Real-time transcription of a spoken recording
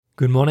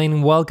Good morning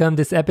and welcome.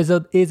 This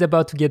episode is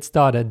about to get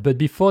started, but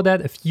before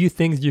that, a few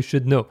things you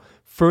should know.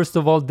 First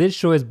of all, this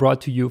show is brought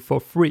to you for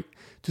free.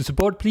 To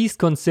support, please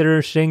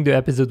consider sharing the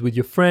episode with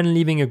your friend,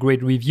 leaving a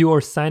great review,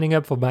 or signing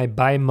up for my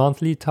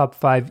bi-monthly top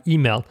 5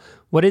 email.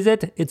 What is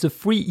it? It's a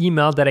free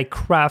email that I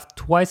craft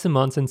twice a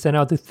month and send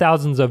out to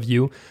thousands of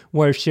you,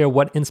 where I share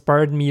what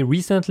inspired me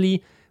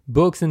recently,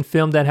 books and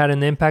film that had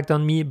an impact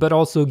on me, but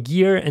also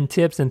gear and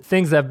tips and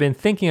things I've been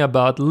thinking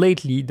about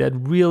lately that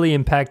really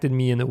impacted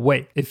me in a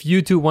way. If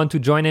you too want to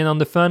join in on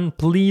the fun,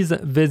 please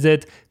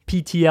visit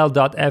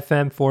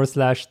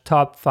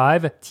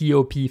ptl.fm/top5,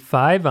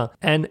 TOP5,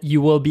 and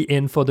you will be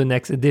in for the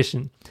next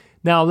edition.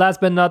 Now,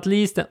 last but not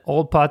least,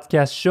 all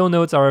podcast show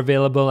notes are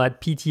available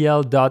at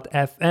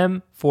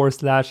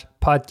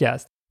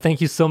ptl.fm/podcast. Thank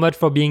you so much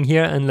for being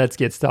here, and let's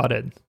get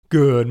started.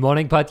 Good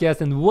morning,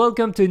 podcast, and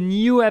welcome to a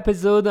new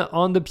episode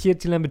on the Pierre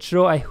Lambert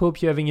Show. I hope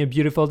you're having a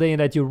beautiful day and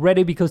that you're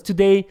ready, because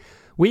today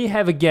we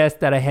have a guest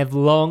that I have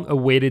long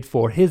awaited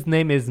for. His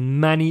name is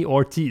Manny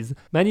Ortiz.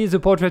 Manny is a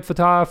portrait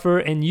photographer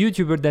and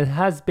YouTuber that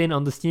has been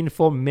on the scene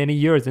for many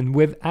years, and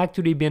we've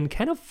actually been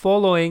kind of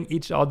following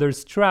each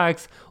other's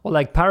tracks, or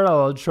like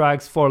parallel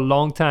tracks, for a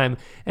long time.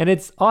 And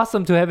it's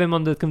awesome to have him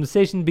on the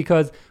conversation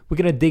because we're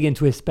going to dig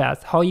into his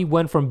past, how he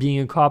went from being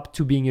a cop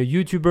to being a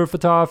YouTuber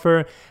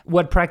photographer,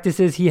 what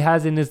practices he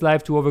has in his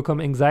life to overcome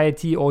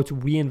anxiety or to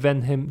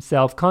reinvent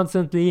himself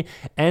constantly,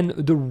 and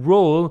the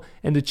role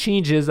and the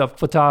changes of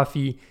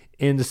photography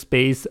in the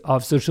space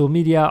of social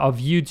media, of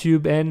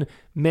YouTube, and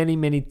many,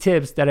 many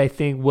tips that I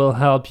think will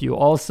help you.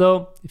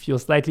 Also, if you're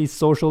slightly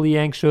socially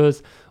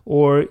anxious,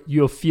 or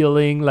you're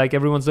feeling like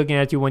everyone's looking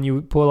at you when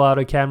you pull out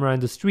a camera in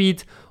the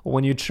street, or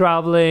when you're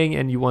traveling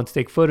and you want to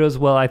take photos,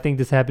 well, I think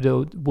this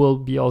episode will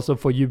be also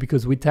for you,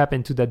 because we tap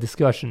into that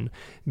discussion,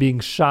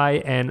 being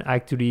shy and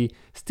actually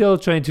still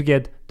trying to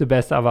get the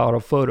best out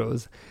of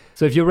photos.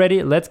 So if you're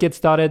ready, let's get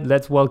started.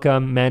 Let's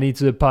welcome Manny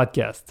to the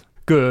podcast.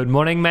 Good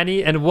morning,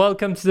 Manny, and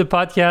welcome to the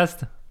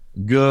podcast.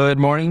 Good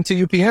morning to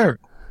you, Pierre.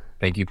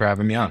 Thank you for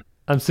having me on.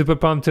 I'm super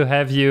pumped to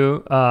have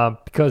you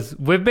because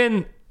we've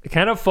been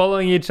kind of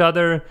following each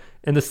other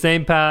in the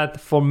same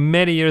path for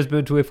many years,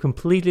 but we have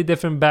completely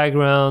different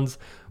backgrounds.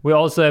 We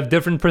also have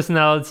different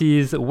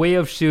personalities, way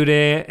of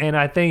shooting, and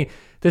I think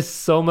there's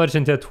so much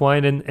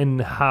intertwined in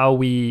how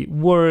we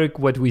work,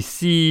 what we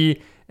see,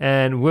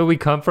 and where we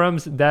come from,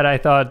 that I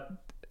thought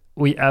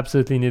we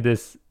absolutely need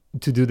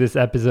to do this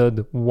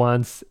episode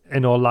once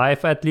in our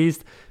life, at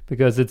least,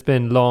 because it's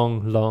been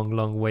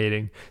long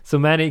waiting. So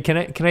Manny, can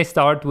I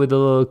start with a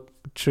little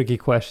tricky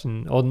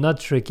question? Or not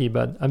tricky,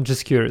 but I'm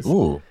just curious.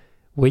 Ooh,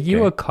 were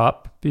you a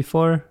cop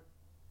before?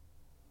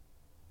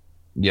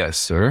 Yes,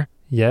 sir.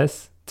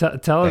 Yes?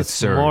 Tell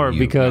us more,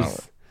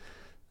 because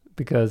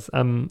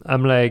I'm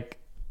like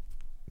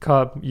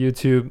cop,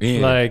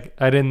 YouTube, like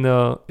I didn't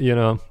know,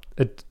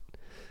 it.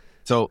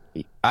 So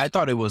I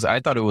thought it was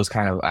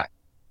kind of,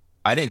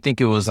 I didn't think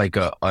it was like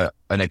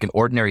an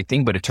ordinary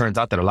thing, but it turns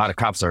out that a lot of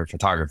cops are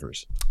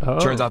photographers. Oh.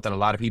 It turns out that a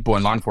lot of people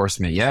in law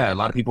enforcement,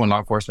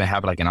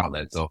 have like an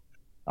outlet. So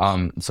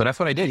that's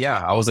what I did.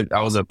 Yeah, I was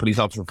a police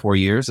officer for 4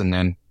 years, and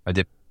then I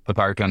did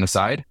photography on the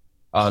side.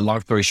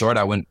 Long story short,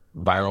 I went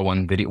viral.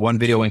 One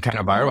video went kind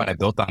of viral, and I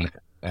built on it,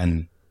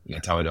 and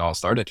that's how it all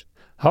started.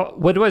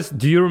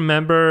 Do you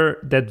remember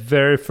that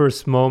very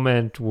first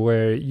moment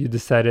where you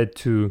decided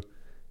to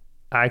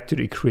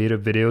actually create a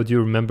video? Do you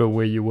remember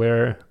where you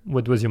were?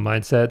 What was your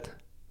mindset?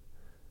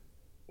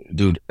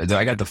 Dude,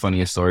 I got the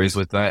funniest stories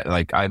with that.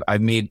 Like I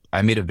made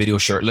a video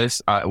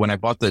shirtless. When I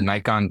bought the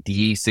Nikon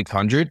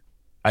D600,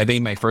 I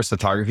made my first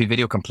photography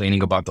video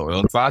complaining about the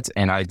oil spots,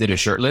 and I did a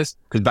shirtless,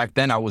 because back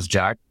then I was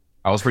jacked.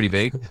 I was pretty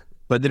big,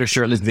 but I did a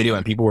shirtless video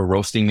and people were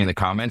roasting me in the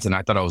comments, and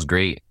I thought I was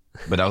great,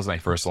 but that was my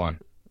first one.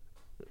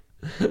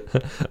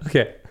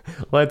 Okay.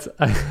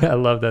 I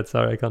love that.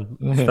 Sorry, I can't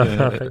stop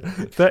laughing.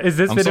 So is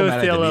this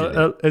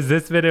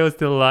video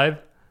still live?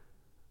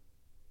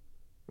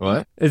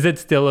 What? Is it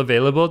still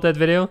available, that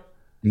video?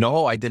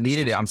 No, I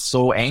deleted it. I'm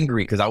so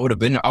angry because I would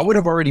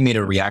have already made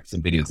a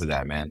reaction video to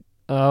that, man.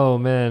 Oh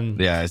man.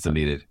 Yeah, it's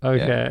deleted.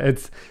 Okay. Yeah.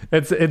 It's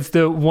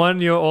the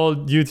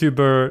 1-year-old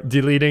YouTuber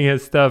deleting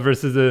his stuff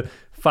versus a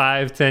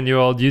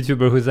 5-10-year-old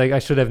YouTuber who's like, I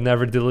should have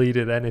never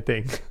deleted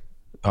anything.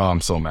 Oh,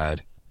 I'm so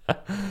mad.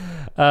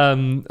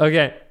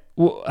 Okay.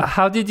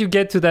 How did you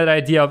get to that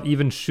idea of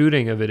even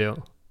shooting a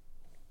video?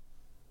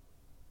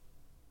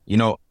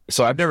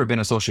 So I've never been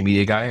a social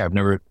media guy.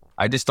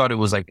 I just thought it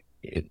was like,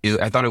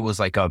 I thought it was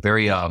like a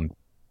very,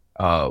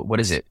 what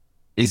is it?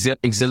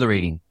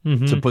 Exhilarating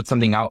to put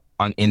something out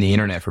in the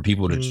internet for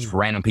people to just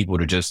random people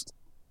to just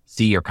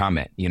see or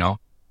comment,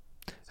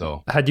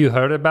 So had you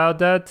heard about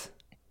that,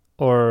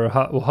 or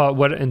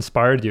what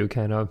inspired you,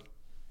 kind of?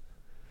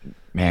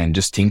 Man,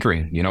 just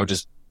tinkering,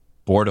 just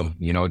boredom,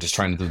 just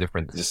trying to do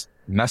different, just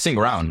messing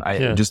around.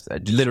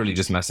 Literally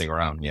just messing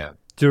around. Yeah.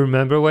 Do you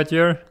remember what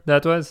year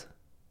that was?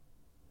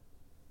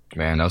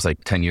 Man, that was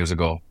like 10 years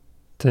ago.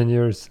 10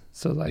 years.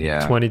 So like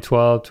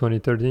 2012,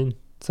 2013,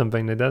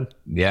 something like that.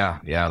 Yeah.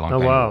 A long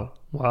time ago.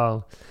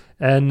 Wow.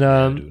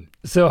 And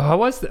So how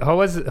was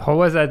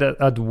that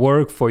at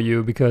work for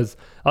you? Because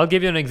I'll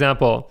give you an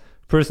example.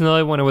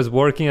 Personally, when I was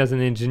working as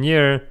an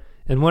engineer,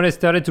 and when I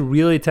started to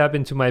really tap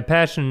into my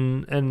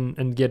passion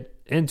and get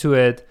into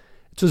it,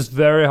 it was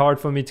very hard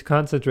for me to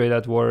concentrate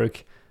at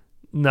work.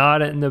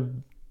 Not in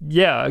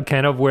the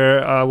kind of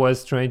where I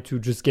was trying to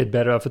just get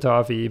better at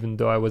photography. Even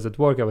though I was at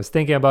work, I was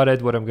thinking about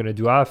it, what I'm gonna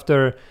do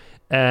after,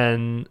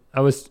 and I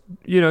was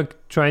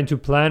trying to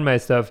plan my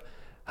stuff.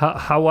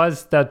 How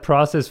was that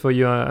process for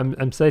you?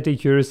 I'm slightly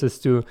curious as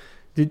to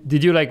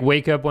did you like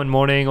wake up one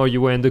morning, or you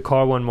were in the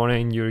car one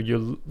morning and you're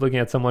looking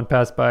at someone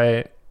pass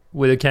by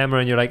with a camera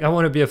and you're like, I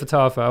want to be a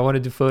photographer, I want to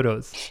do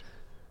photos.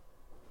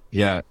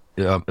 Yeah,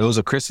 it was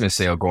a Christmas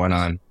sale going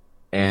on,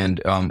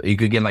 and you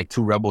could get like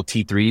 2 Rebel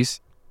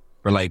T3s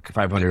for like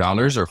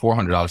 $500 or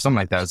 $400, something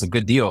like that. It's a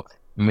good deal.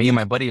 Me and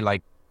my buddy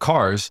like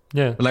cars.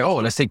 Yeah. We're like, oh,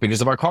 let's take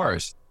pictures of our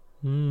cars.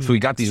 So we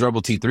got these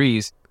Rebel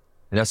T3s,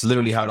 and that's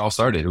literally how it all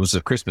started. It was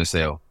a Christmas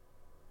sale.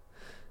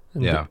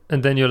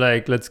 And then you're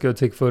like, let's go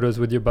take photos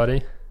with your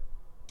buddy.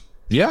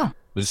 Yeah.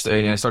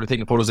 And I started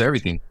taking photos of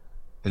everything.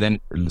 And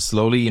then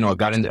slowly, I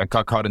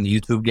got caught in the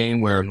YouTube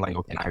game where I'm like,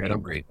 okay, I gotta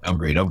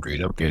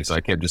upgrade. So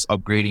I kept just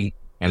upgrading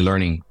and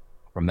learning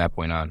from that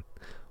point on.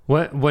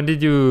 When do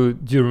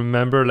you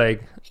remember,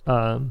 like,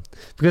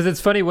 because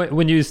it's funny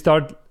when you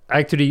start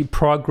actually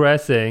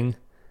progressing,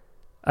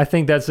 I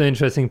think that's the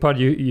interesting part.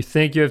 You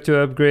think you have to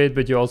upgrade,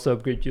 but you also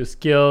upgrade your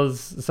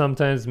skills.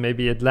 Sometimes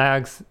maybe it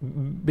lags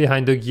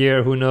behind the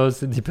gear. Who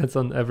knows? It depends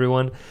on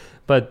everyone.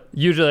 But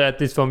usually,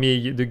 at least for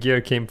me, the gear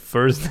came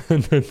first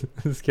and then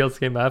the skills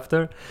came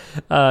after.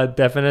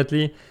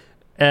 Definitely.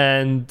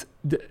 And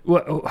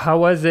how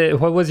was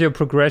it? What was your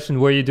progression?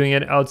 Were you doing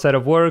it outside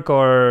of work,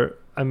 or,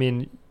 I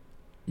mean,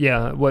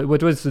 yeah,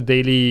 what was the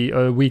daily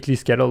or weekly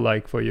schedule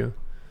like for you?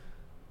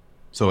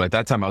 So at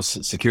that time, I was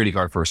security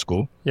guard for a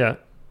school. Yeah.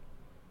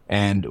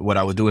 And what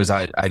I would do is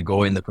I'd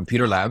go in the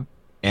computer lab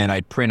and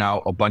I'd print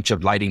out a bunch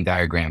of lighting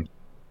diagrams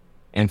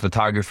and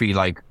photography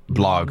like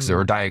blogs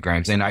or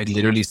diagrams. And I'd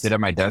literally sit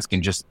at my desk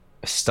and just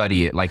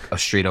study it like a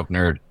straight up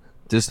nerd.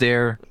 Just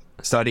there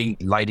studying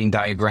lighting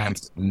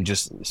diagrams and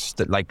just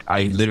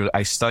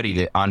I studied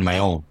it on my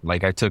own.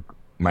 Like I took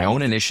my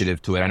own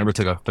initiative to it. I never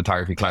took a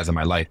photography class in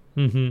my life.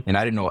 And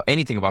I didn't know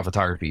anything about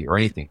photography or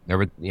anything.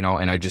 Never,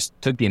 and I just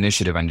took the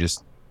initiative and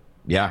just,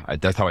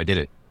 that's how I did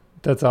it.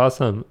 That's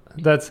awesome.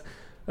 That's,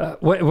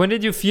 when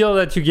did you feel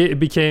that you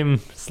became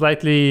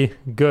slightly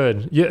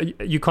good?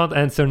 You can't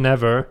answer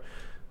never,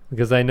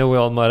 because I know we're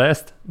all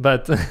modest,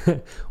 but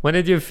when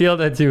did you feel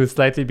that you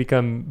slightly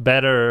become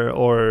better,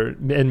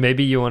 and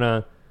maybe you want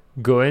to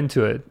go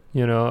into it, a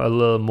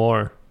little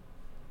more?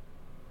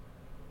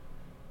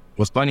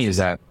 What's funny is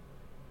that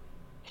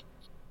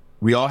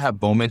we all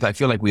have moments. I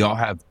feel like we all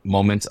have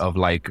moments of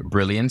like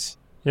brilliance,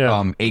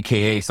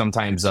 AKA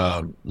sometimes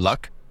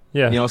luck.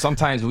 Yeah.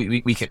 Sometimes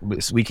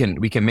we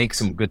can make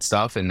some good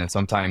stuff, and then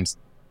sometimes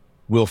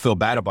we'll feel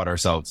bad about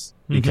ourselves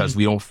because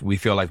we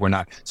feel like we're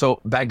not. So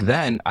back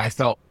then I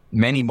felt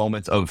many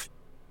moments of,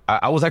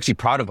 I was actually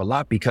proud of a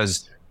lot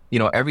because,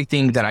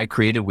 everything that I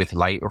created with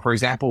light, or for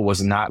example,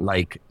 was not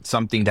like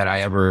something that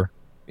I ever,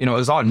 it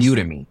was all new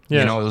to me.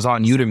 It was all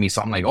new to me.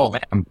 So I'm like, oh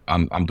man,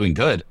 I'm doing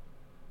good.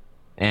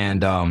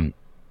 And,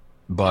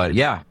 but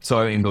yeah, so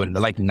I mean,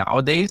 like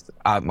nowadays,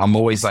 I'm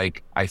always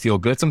like, I feel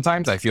good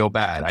sometimes, I feel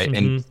bad.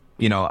 And,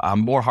 I'm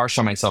more harsh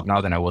on myself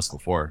now than I was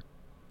before.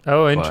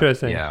 Oh,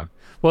 interesting. But, yeah.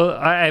 Well,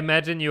 I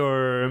imagine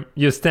your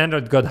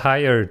standard got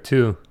higher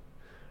too.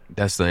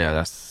 That's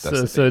the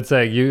so it's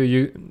like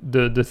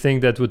the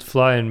thing that would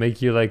fly and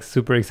make you like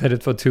super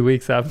excited for 2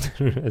 weeks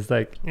after is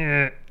like,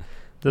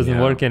 doesn't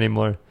work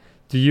anymore.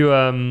 Do you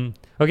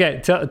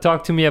okay,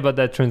 talk to me about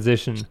that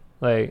transition,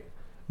 like,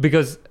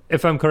 because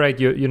if I'm correct,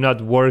 you're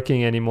not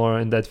working anymore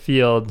in that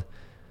field.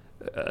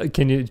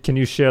 Can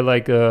you share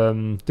like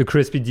the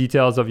crispy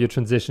details of your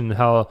transition?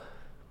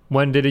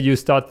 When did you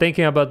start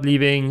thinking about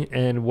leaving,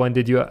 and when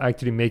did you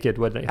actually make it?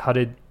 How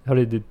did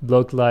it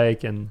look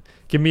like? And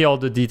give me all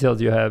the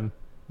details you have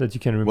that you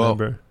can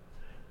remember.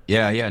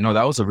 Well, no,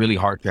 that was a really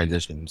hard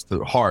transition. It's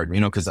hard,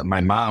 because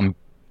my mom,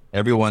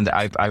 everyone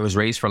that I was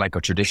raised for like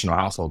a traditional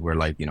household where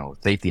like,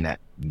 safety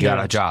net,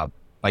 got a job.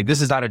 Like,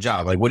 this is not a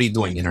job. Like, what are you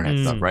doing? Internet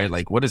stuff, right?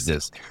 Like, what is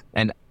this?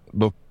 And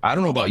but I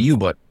don't know about you,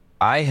 but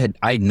I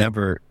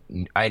didn't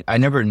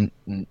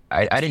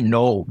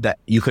know that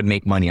you could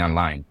make money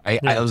online.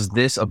 I was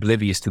this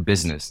oblivious to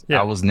business.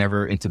 I was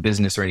never into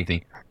business or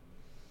anything.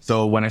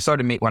 So when I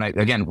started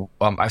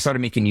I started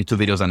making YouTube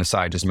videos on the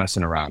side, just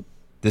messing around.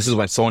 This is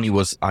when Sony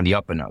was on the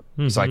up and up.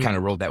 So I kind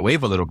of rode that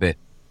wave a little bit.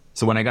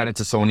 So when I got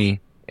into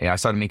Sony, I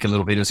started making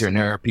little videos here and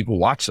there. People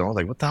watched them. I was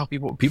like, what the hell?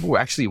 People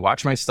actually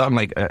watch my stuff. I'm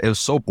like, it was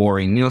so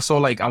boring, so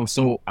like I was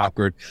so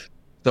awkward.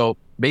 So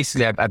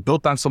basically I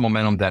built on some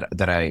momentum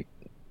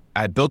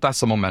I built on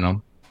some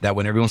momentum that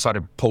when everyone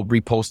started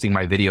reposting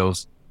my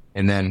videos,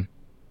 and then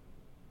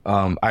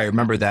I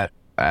remember that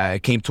I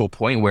came to a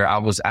point where I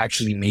was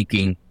actually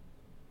making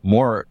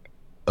a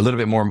little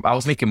bit more. I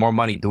was making more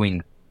money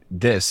doing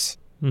this,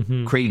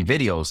 creating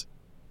videos,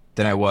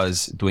 than I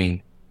was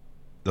doing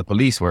the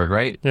police work,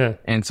 right? Yeah.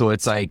 And so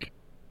it's like,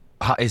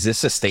 is this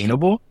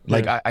sustainable?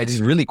 Like, I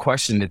just really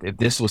questioned if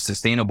this was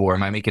sustainable, or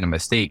am I making a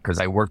mistake? Because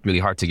I worked really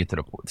hard to get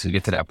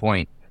to that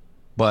point.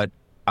 But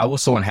I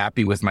was so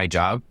unhappy with my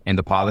job and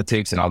the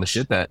politics and all the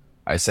shit that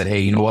I said, hey,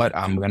 you know what?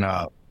 I'm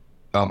gonna.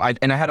 I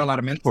had a lot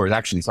of mentors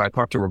actually. So I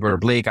talked to Roberta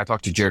Blake. I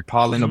talked to Jared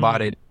Paulin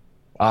about it.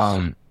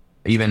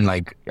 Even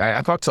like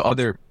I talked to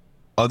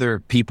other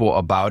people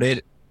about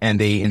it, and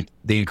they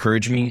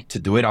encouraged me to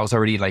do it. I was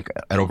already like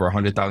at over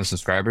 100,000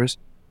 subscribers.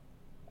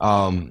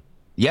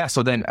 Yeah.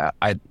 So then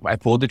I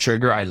pulled the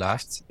trigger. I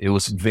left. It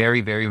was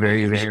very, very,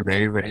 very, very,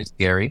 very, very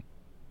scary.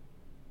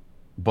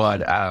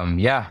 But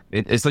yeah,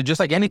 it's like, just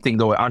like anything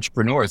though,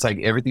 entrepreneur, it's like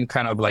everything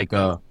kind of like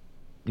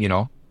you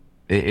know,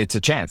 it's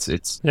a chance.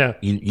 It's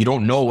you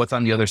don't know what's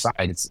on the other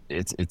side.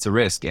 It's a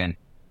risk, and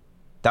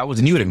that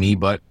was new to me,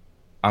 but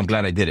I'm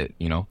glad I did it,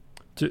 you know.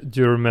 Do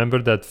you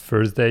remember that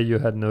first day you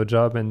had no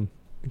job and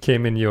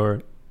came in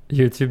your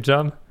YouTube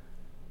job?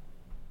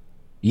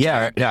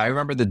 Yeah, I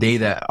remember the day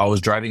that I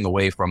was driving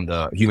away from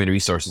the human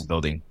resources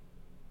building,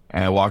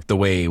 and I walked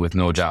away with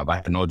no job. I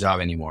had no job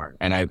anymore,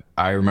 and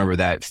I remember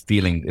that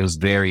feeling. It was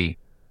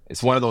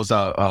it's one of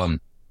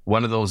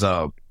those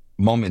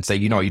moments that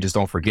you just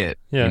don't forget.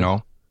 Yeah. You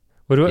know.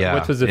 What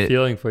was the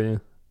feeling for you?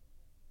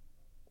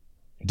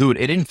 Dude,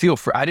 it didn't feel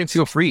I didn't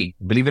feel free,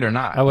 believe it or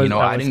not.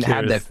 I didn't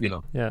have that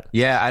feeling.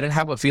 Yeah, I didn't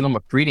have a feeling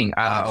of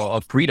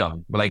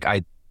freedom. But like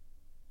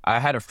I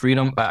had a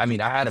freedom. I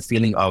mean, I had a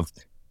feeling of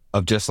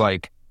just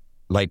like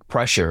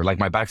pressure. Like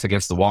my back's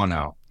against the wall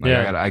now. Like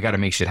I gotta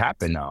make shit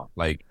happen now.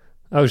 Like,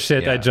 oh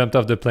shit, I jumped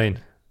off the plane.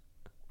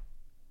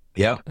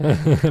 Yeah.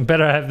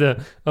 Better have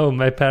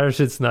my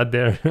parachute's not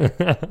there.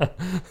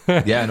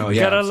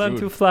 Gotta learn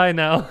to fly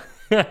now.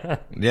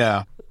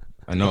 Yeah,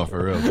 I know,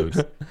 for real, dude.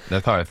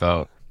 That's how I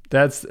felt.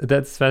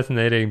 That's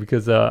fascinating,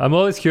 because I'm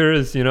always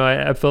curious.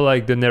 I feel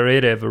like the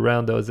narrative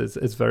around those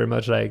is very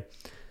much like,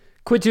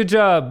 quit your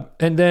job,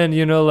 and then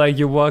like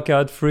you walk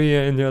out free,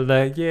 and you're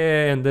like,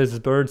 yeah, and there's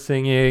birds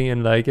singing,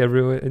 and like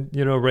everyone,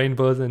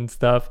 rainbows and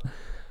stuff.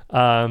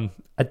 I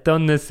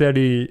don't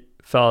necessarily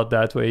felt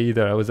that way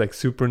either. I was like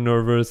super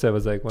nervous. I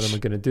was like, what am I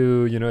gonna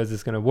do? Is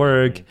this gonna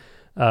work?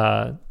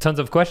 Tons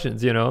of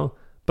questions,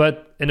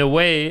 but in a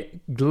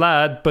way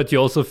glad, but you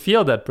also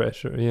feel that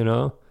pressure.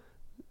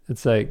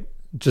 It's like,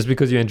 just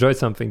because you enjoy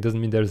something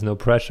doesn't mean there's no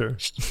pressure.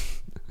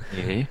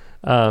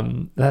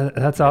 Mm-hmm.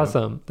 That's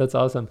awesome. That's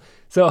awesome.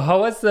 So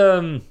how was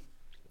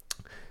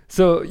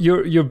so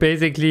you're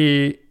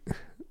basically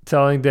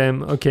telling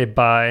them, okay,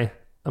 bye,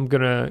 I'm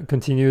gonna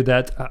continue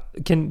that.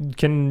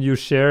 Can you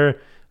share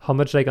how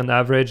much, like, on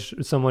average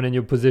someone in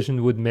your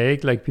position would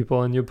make, like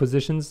people in your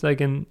positions,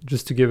 like, and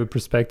just to give a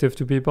perspective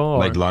to people? Or?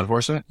 Like law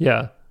enforcement?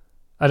 Yeah.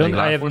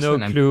 I have no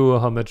clue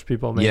how much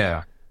people make.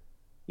 Yeah.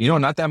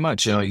 Not that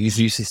much. You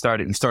usually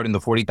start in the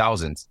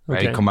 40,000s,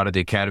 right? Okay. Come out of the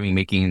academy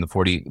making in the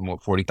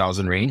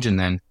 40,000 range. And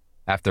then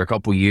after a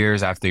couple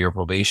years, after your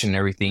probation and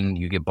everything,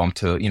 you get bumped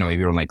to, maybe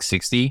you're like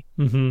 60,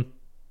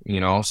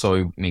 mm-hmm. So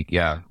you make,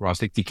 around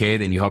 60K,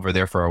 then you hover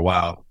there for a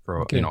while,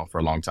 for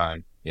a long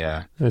time.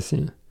 Yeah. I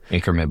see.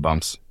 Increment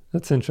bumps.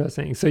 That's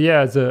interesting. So yeah,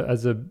 as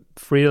a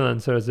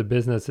freelancer, as a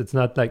business, it's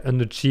not like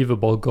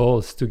unachievable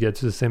goals to get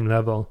to the same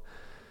level.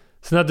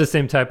 It's not the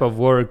same type of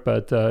work,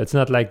 but it's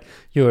not like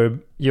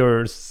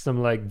you're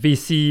some like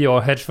VC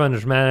or hedge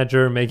fund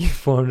manager making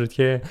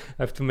 400K. I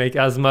have to make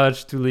as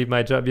much to leave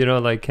my job,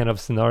 like kind of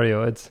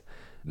scenario.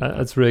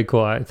 That's really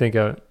cool. I think,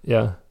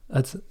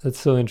 that's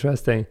so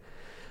interesting.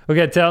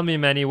 Okay, tell me,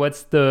 Manny,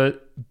 what's the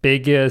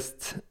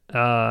biggest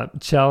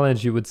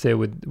challenge you would say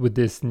with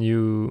this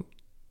new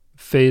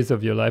phase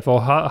of your life,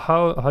 or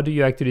how do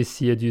you actually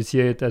see it? Do you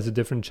see it as a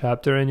different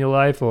chapter in your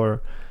life,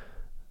 or?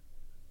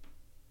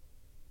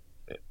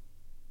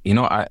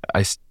 How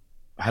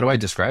do I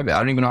describe it? I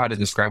don't even know how to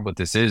describe what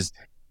this is.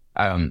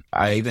 I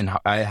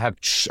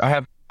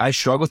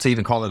struggle to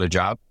even call it a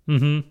job,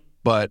 mm-hmm.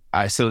 But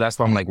so that's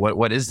why I'm like,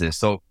 what is this?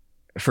 So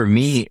for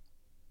me,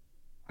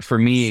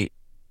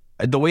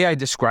 the way I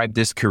describe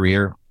this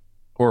career,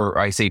 or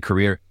I say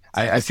career,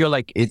 I feel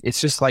like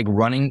it's just like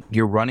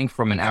you're running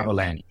from an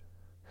avalanche.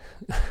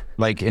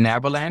 Like an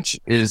avalanche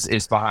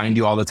is behind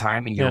you all the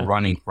time, and you're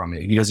running from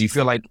it because you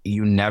feel like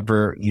you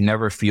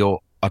never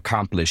feel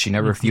accomplished. You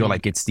never mm-hmm. feel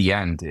like it's the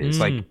end. It's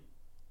like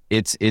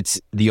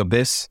it's the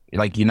abyss.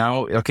 Like,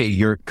 okay,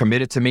 you're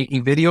committed to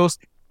making videos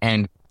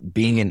and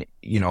being an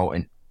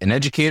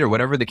educator,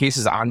 whatever the case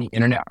is, on the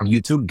internet, on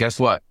YouTube. Guess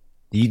what?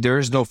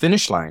 There's no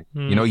finish line.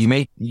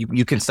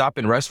 You can stop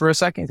and rest for a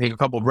second, take a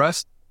couple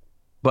breaths,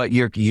 but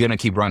you're gonna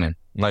keep running.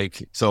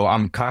 Like, so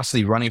I'm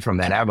constantly running from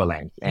that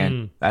avalanche,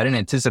 and I didn't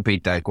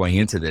anticipate that going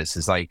into this.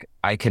 It's like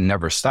I can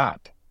never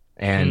stop,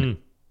 and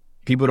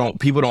people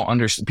don't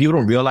understand. People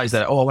don't realize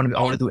that. Oh, I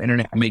want to do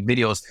internet, I make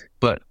videos,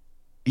 but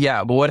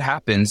what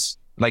happens?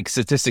 Like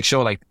statistics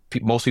show, like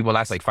most people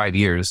last like 5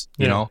 years,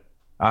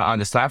 on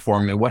this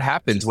platform. And what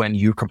happens when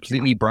you're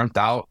completely burnt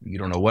out? You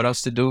don't know what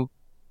else to do.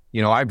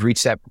 I've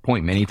reached that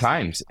point many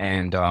times,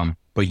 and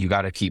but you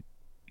gotta keep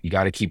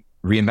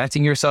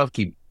reinventing yourself,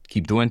 keep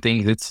keep doing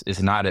things.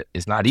 It's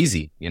not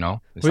easy, you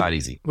know. It's not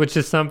easy. Which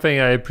is something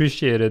I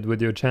appreciated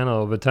with your channel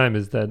over time,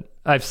 is that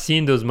I've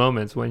seen those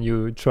moments when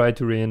you try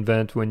to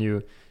reinvent, when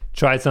you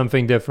try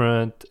something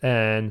different,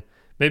 and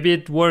maybe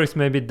it works,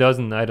 maybe it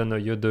doesn't. I don't know.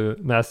 You're the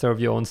master of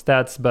your own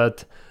stats,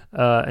 but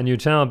and your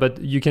channel,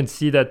 but you can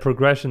see that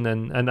progression,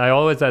 and I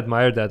always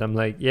admire that. I'm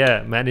like,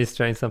 yeah, Manny's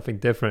trying something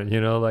different, you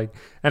know, like,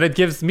 and it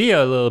gives me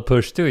a little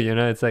push too, you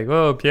know. It's like,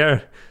 oh,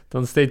 Pierre,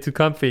 don't stay too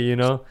comfy, you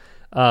know.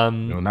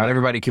 Not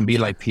everybody can be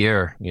like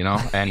Pierre, you know,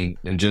 and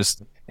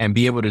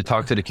be able to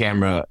talk to the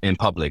camera in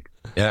public.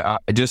 Yeah,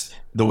 just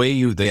the way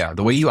you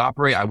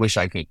operate. I wish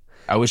I could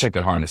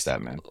harness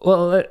that, man.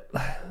 Well,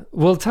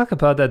 we'll talk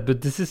about that,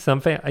 but this is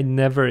something I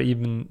never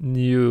even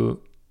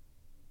knew,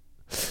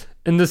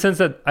 in the sense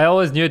that I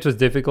always knew it was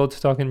difficult to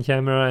talk in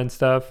camera and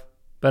stuff,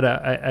 but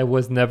I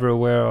was never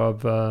aware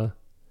of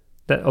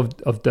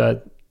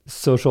that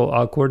social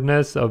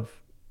awkwardness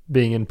of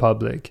being in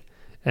public.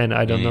 And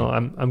I don't know,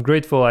 I'm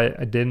grateful I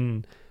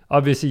didn't.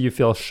 Obviously you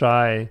feel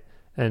shy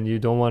and you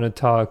don't want to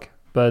talk,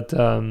 but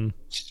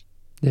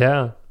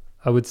yeah,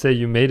 I would say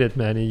you made it,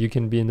 Manny. You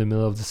can be in the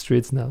middle of the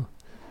streets now.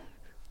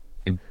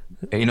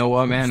 You know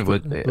what, man?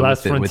 With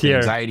the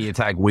anxiety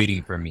attack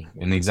waiting for me.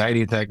 An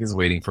anxiety attack is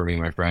waiting for me,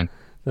 my friend.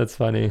 That's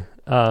funny.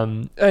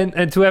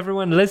 And to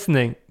everyone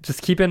listening,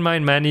 just keep in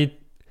mind, Manny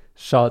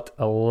shot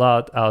a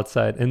lot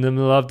outside in the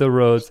middle of the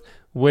roads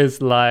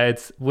with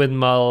lights, with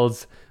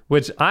models,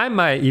 which I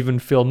might even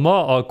feel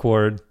more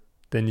awkward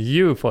than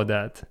you for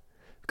that.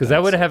 Because I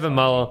would have a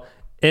model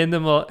in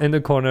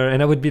the corner,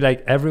 and I would be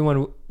like,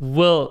 everyone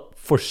will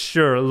for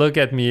sure look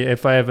at me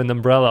if I have an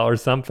umbrella or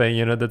something,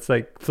 you know, that's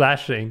like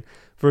flashing,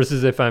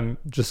 versus if I'm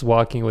just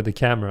walking with the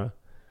camera.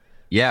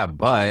 Yeah,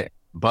 but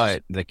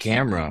the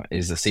camera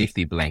is a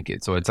safety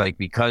blanket. So it's like,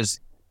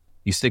 because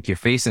you stick your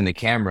face in the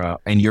camera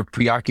and you're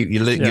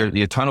preoccupied,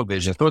 you're tunnel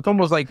vision. So it's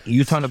almost like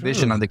you tunnel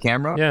vision on the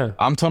camera. Yeah.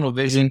 I'm tunnel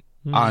vision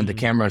on the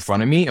camera in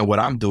front of me, and what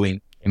I'm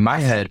doing in my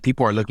head,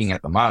 people are looking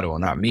at the model,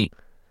 not me.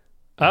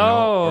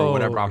 Or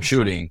whatever I'm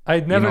shooting. I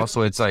never. You know,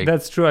 so it's like,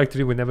 that's true.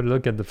 Actually, we never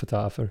look at the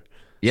photographer.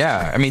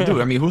 Yeah, I mean,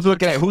 dude. I mean, who's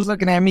looking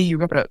at me? You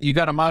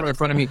got a model in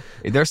front of me.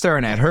 They're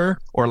staring at her,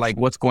 or like,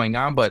 what's going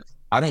on? But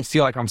I don't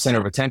feel like I'm center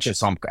of attention,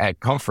 so I'm at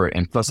comfort.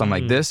 And plus, I'm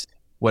like this,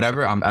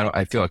 whatever.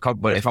 I feel like,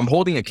 but if I'm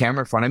holding a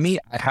camera in front of me,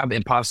 I have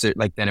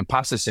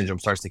imposter syndrome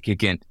starts to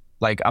kick in.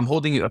 Like, I'm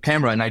holding a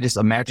camera, and I just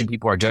imagine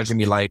people are judging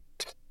me like,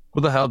 who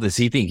the hell does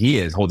he think he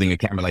is holding a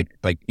camera?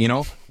 Like, you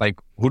know, like,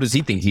 who does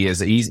he think he is?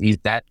 He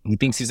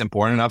thinks he's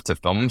important enough to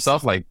film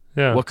himself. Like,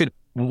 what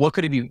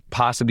could he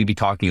possibly be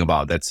talking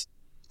about? That's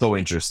so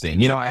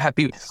interesting. You know,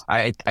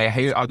 I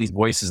hear all these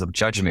voices of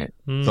judgment.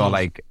 So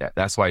like,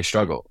 that's why I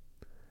struggle.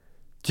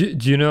 Do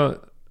you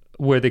know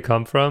where they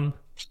come from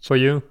for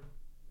you?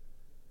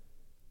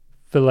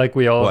 Feel like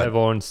we all have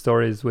our own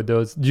stories with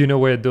those. Do you know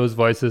where those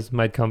voices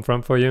might come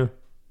from for you?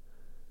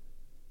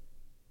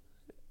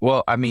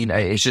 Well, I mean,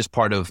 it's just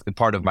part of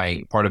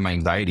my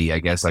anxiety, I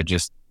guess.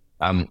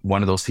 I'm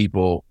one of those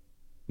people,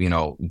 you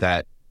know,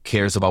 that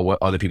cares about what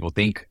other people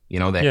think, you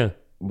know, that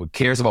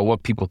cares about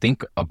what people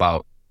think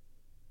about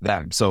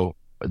them. So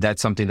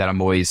that's something that I'm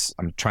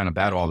trying to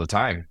battle all the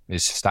time,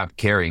 is stop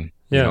caring,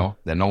 you know,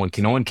 that no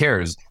one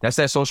cares. That's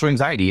that social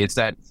anxiety. It's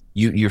that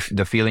you're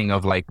the feeling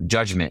of like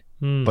judgment,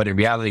 but in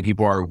reality,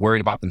 people are worried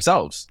about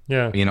themselves,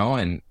 you know,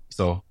 and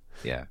so,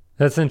 yeah.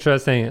 That's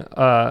interesting.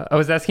 I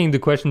was asking the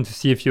question to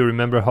see if you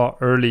remember how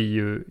early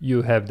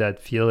you have that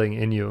feeling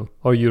in you,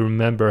 or you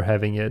remember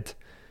having it.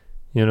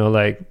 You know,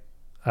 like,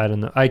 I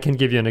don't know. I can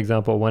give you an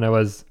example. When I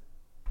was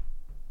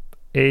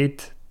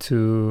 8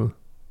 to...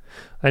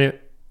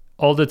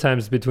 all the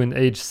times between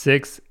age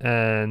 6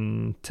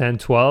 and 10,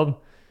 12,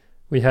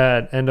 we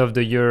had end of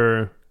the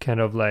year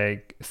kind of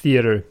like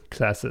theater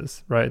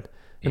classes, right?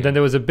 And then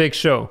there was a big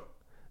show.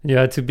 You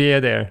had to be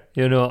there,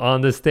 you know,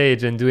 on the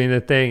stage and doing the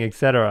thing,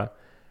 etc.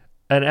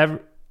 And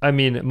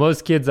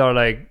most kids are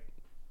like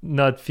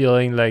not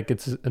feeling like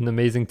it's an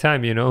amazing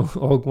time, you know,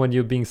 or when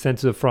you're being sent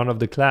to the front of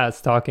the class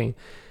talking.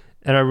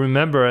 And I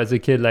remember as a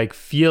kid, like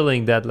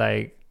feeling that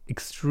like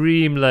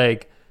extreme,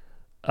 like,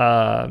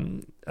 how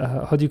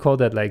do you call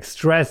that? Like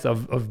stress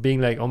of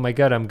being like, oh my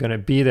God, I'm going to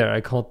be there.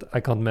 I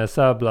can't mess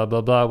up, blah,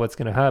 blah, blah. What's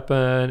going to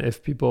happen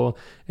if people,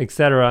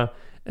 etc.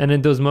 And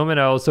in those moments,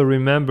 I also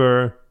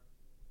remember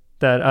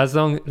that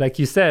like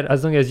you said,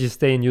 as long as you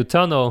stay in your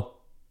tunnel,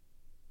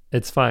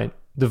 it's fine.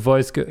 The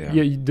voice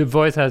the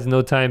voice has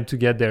no time to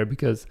get there,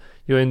 because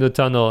you're in the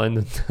tunnel, and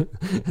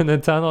in the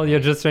tunnel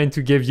you're just trying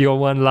to give your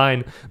one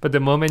line. But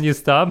the moment you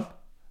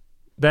stop,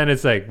 then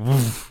it's like,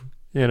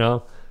 you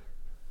know.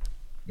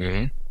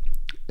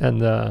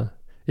 And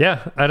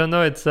I don't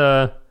know.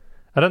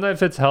 I don't know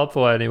if it's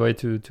helpful anyway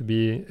to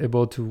be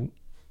able to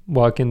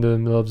walk in the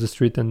middle of the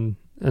street and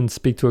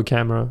speak to a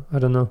camera. I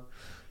don't know.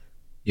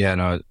 Yeah,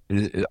 no.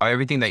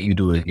 Everything that you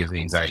do gives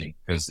me anxiety,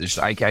 because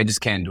I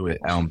just can't do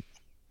it.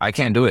 I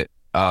can't do it.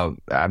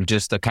 I'm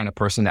just the kind of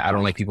person that I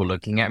don't like people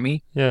looking at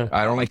me. Yeah.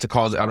 I don't like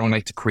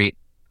to create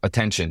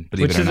attention.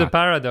 Which is a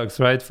paradox,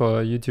 right,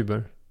 for a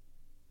YouTuber?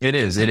 It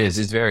is.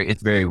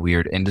 It's very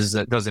weird, and this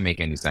doesn't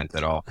make any sense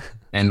at all.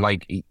 And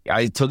like,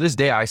 I till this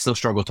day, I still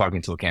struggle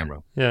talking to a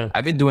camera. Yeah.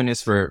 I've been doing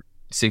this for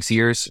 6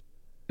 years.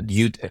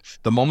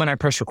 The moment I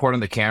press record on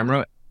the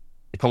camera,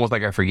 it's almost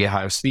like I forget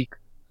how to speak.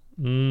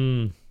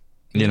 Mm.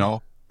 You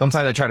know,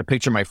 sometimes I try to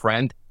picture my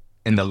friend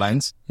in the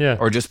lens, Yeah.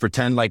 or just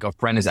pretend like a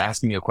friend is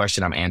asking me a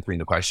question, I'm answering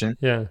the question.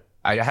 Yeah.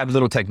 I have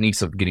little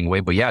techniques of getting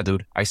away, but yeah,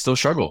 dude, I still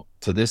struggle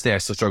to this day. I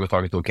still struggle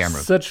talking to a camera,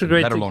 Such a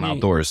great let alone technique.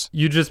 outdoors.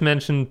 You just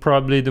mentioned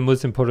probably the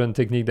most important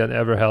technique that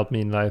ever helped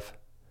me in life,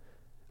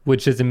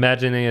 which is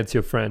imagining it's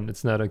your friend.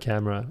 It's not a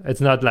camera. It's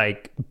not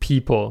like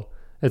people.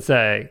 It's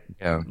like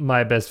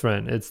my best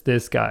friend. It's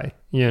this guy,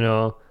 you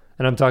know,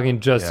 and I'm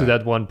talking just to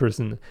that one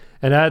person.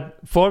 And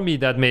that, for me,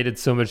 that made it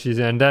so much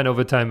easier. And then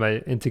over time, I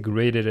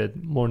integrated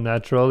it more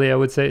naturally, I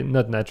would say.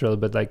 Not natural,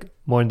 but like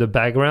more in the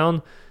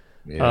background.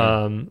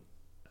 Yeah.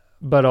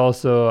 But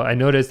also, I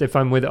noticed if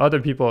I'm with other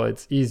people,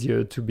 it's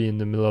easier to be in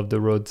the middle of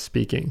the road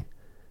speaking,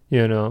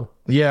 you know?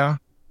 Yeah.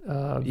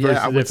 I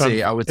would say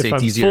if it's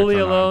I'm easier. fully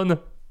alone,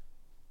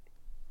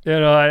 you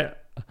know,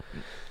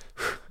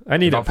 I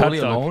need a pep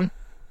talk. Alone?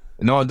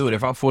 No, dude,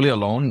 if I'm fully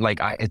alone, like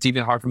it's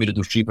even hard for me to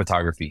do street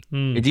photography.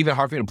 It's even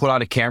hard for me to pull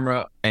out a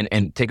camera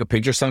and take a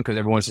picture of something because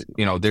everyone's,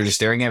 you know, they're just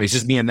staring at me. It's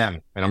just me and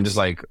them. And I'm just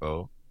like,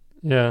 oh.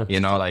 Yeah. You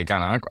know, like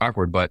kind of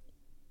awkward, but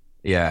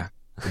yeah.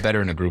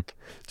 Better in a group.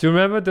 Do you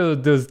remember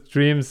those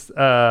dreams?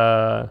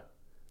 Like,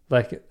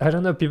 I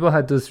don't know, people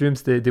had those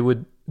dreams. They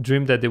would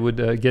dream that they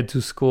would get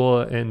to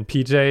school in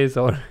PJs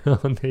or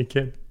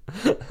naked.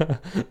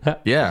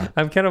 Yeah.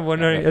 I'm kind of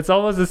wondering. It's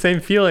almost the same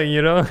feeling,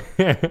 you know?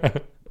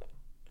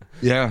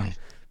 Yeah.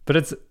 But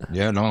it's...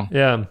 Yeah, no.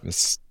 Yeah.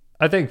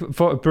 I think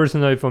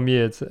personally for me,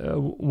 it's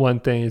one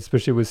thing,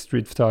 especially with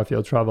street photography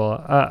or travel.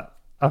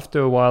 After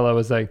a while, I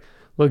was like,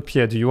 look,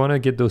 Pierre, do you want to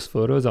get those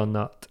photos or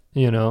not?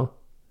 You know?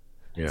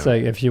 Yeah. It's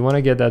like, if you want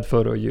to get that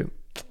photo,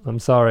 I'm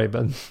sorry,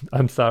 but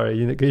I'm sorry.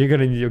 You're going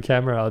to need your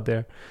camera out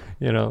there,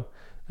 you know?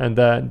 And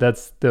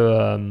that's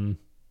the,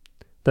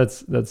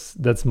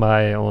 that's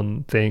my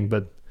own thing.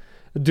 But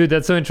dude,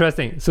 that's so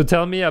interesting. So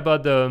tell me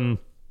about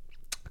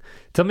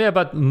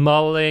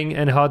modeling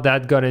and how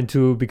that got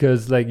into,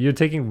 because like you're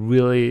taking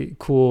really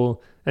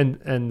cool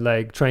and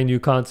like trying new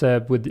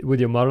concept with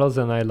your models,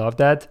 and I love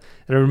that.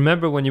 And I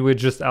remember when you were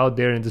just out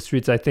there in the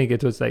streets, I think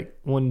it was like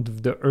one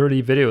of the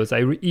early videos.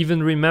 I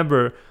even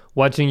remember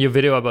watching your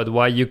video about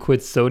why you quit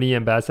Sony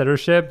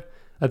ambassadorship.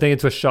 I think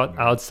it was shot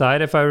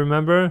outside, if I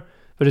remember,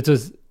 but it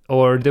was,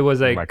 or there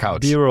was like my couch.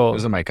 B-roll. It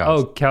was on my couch.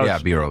 Oh, couch. Yeah,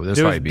 B-roll.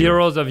 There was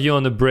B-rolls of you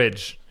on the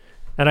bridge.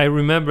 And I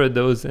remember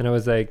those, and I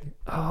was like,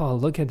 oh,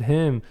 look at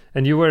him.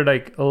 And you were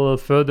like a little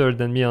further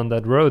than me on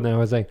that road. And I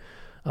was like,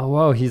 oh,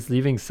 wow, he's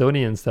leaving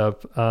Sony and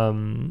stuff.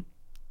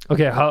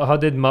 Okay, how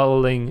did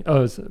models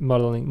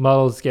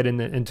get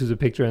into the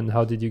picture, and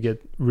how did you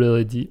get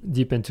really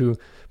deep into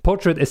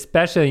portrait,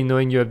 especially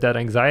knowing you have that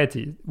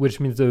anxiety,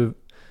 which means the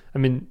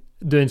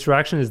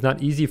interaction is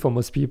not easy for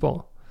most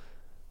people.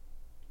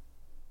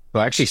 So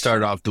I actually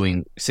started off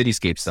doing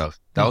cityscape stuff.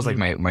 That was like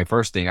my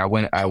first thing. I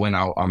went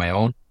out on my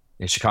own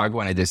in Chicago,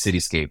 and I did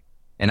cityscape.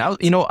 And I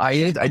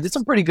did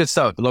some pretty good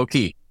stuff, low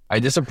key. I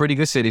did some pretty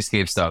good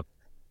cityscape stuff.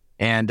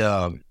 And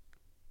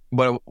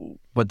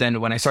but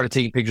then when I started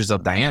taking pictures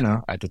of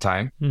Diana at the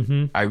time,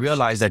 I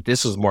realized that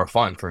this was more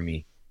fun for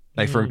me.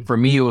 Like for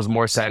me, it was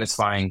more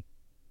satisfying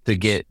to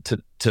get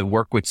to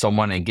work with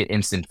someone and get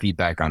instant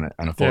feedback on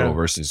a photo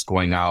versus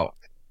going out,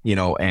 you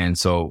know. And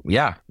so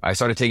I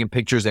started taking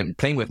pictures and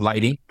playing with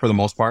lighting for the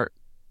most part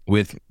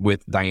with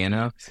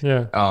Diana,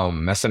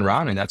 messing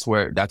around, and that's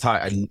how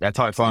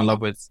I fell in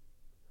love with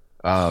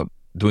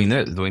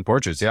doing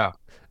portraits. Yeah.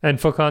 And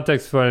for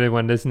context, for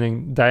anyone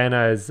listening,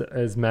 Diana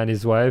is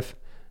Manny's wife,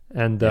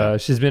 and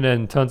she's been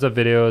in tons of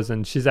videos,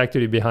 and she's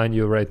actually behind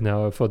you right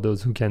now for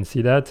those who can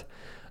see that.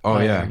 Oh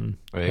yeah.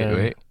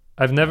 Wait.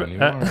 I've never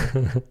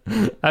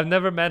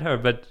met her,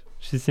 but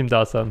she seemed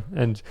awesome.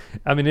 And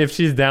I mean, if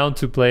she's down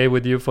to play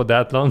with you for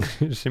that long,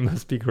 she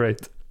must be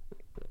great.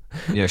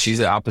 Yeah, she's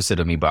the opposite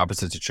of me, but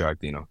opposites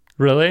attract, you know.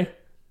 Really?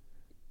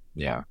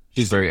 Yeah.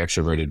 She's very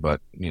extroverted, but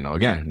you know,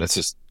 again,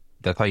 that's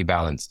how you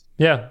balance.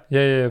 Yeah,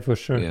 for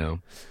sure. You know.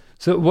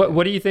 So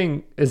what do you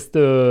think is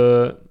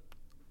the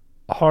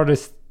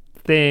hardest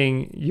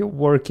thing you're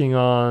working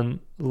on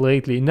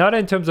lately? Not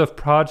in terms of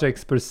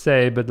projects per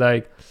se, but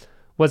like,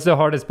 what's the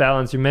hardest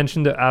balance? You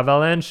mentioned the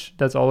avalanche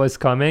that's always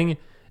coming,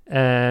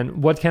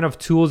 and what kind of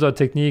tools or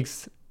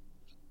techniques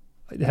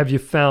have you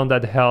found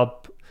that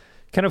help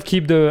kind of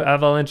keep the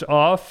avalanche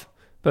off,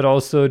 but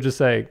also just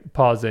like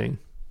pausing?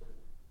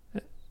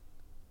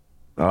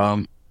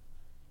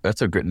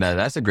 That's a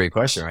great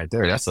question right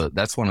there.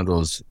 That's one of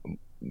those $1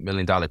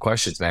 million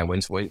questions, man.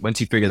 Once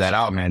you figure that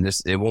out, man,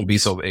 this won't be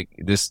so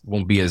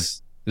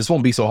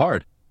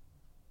hard.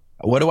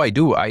 What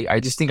do? I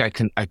just think I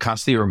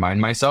constantly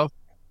remind myself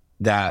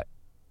that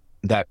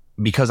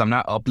because I'm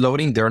not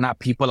uploading, there are not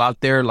people out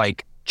there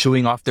like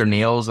chewing off their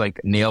nails,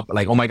 like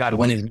oh my God,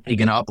 when is he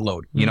gonna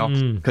upload? You know,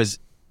 because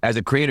as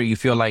a creator, you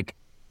feel like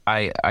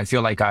I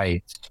feel like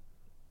I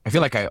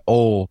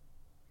owe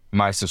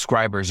my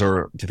subscribers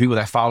or to people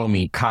that follow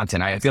me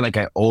content. I feel like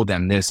I owe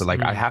them this. So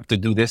like I have to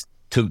do this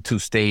to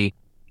stay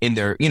in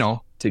their,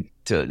 to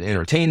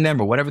entertain them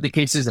or whatever the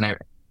case is. And I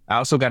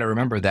also got to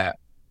remember that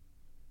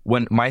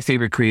when my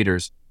favorite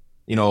creators,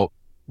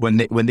 when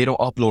they don't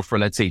upload for,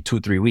 let's say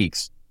 2-3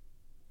 weeks,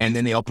 and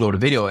then they upload a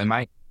video, and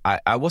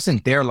I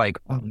wasn't there like,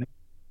 oh man,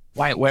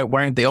 why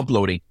aren't they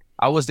uploading?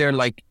 I was there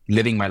like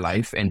living my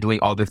life and doing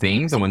all the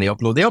things. And when they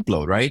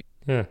upload, right?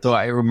 Yeah. So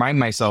I remind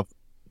myself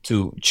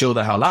to chill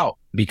the hell out,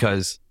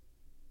 because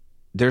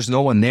there's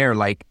no one there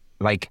like,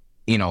 oh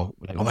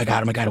my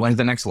God, when's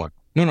the next one?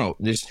 No,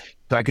 just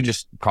so I could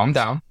just calm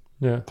down,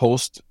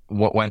 post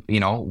when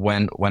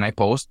I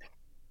post.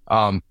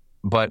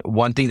 But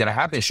one thing that I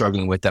have been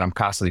struggling with that I'm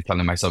constantly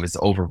telling myself is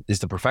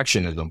the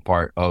perfectionism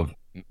part of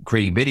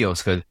creating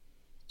videos. Cause,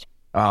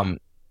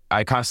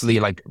 I constantly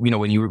like,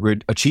 when you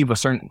achieve a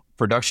certain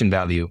production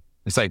value,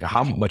 it's like,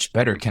 how much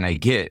better can I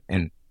get?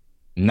 And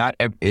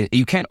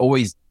you can't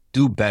always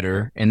do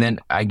better. And then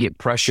I get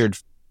pressured.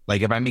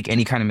 Like if I make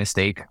any kind of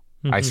mistake,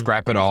 I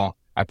scrap it all.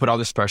 I put all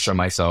this pressure on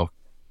myself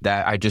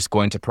that I just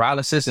go into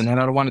paralysis, and then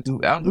I don't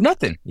do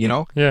nothing,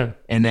 Yeah.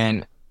 And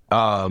then,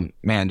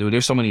 man, dude,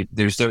 there's so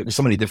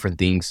many different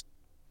things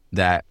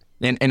that,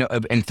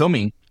 and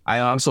filming, I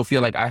also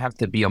feel like I have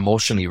to be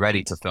emotionally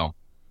ready to film.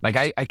 Like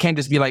I can't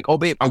just be like, oh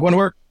babe, I'm going to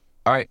work.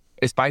 All right,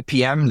 it's 5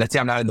 p.m. Let's say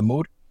I'm not in the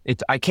mood.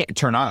 I can't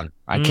turn on.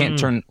 I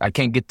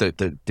can't get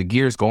the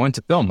gears going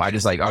to film. I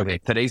just like, okay,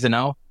 today's a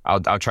no. I'll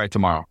try it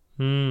tomorrow.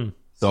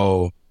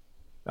 So,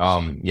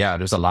 yeah,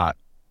 there's a lot.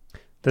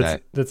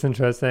 That's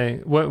interesting.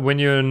 When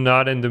you're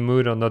not in the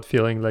mood or not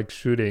feeling like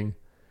shooting,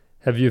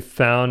 have you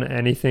found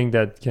anything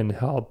that can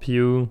help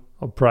you,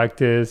 or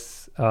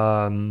practice,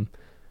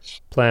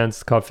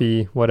 plants,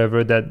 coffee,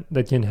 whatever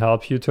that can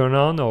help you turn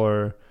on,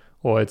 or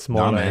it's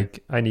more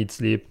like I need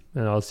sleep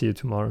and I'll see you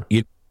tomorrow?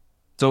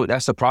 So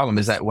that's the problem,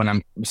 is that when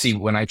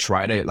I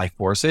try to like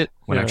force it,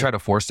 I try to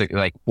force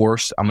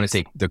I'm going to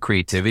say the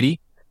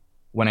creativity.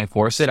 When I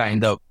force it, I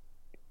end up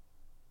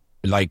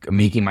like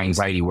making my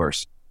anxiety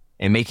worse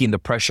and making the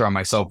pressure on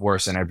myself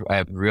worse. And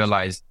I've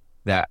realized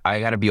that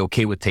I got to be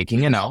okay with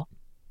taking an L.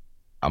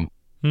 I'm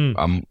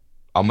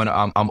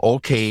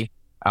okay.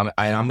 I'm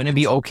going to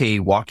be okay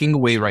walking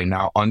away right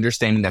now,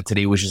 understanding that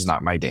today was just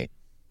not my day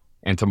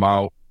and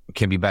tomorrow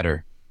can be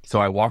better.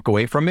 So I walk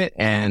away from it,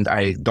 and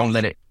I don't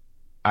let it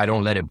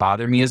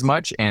bother me as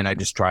much. And I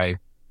just try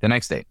the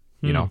next day,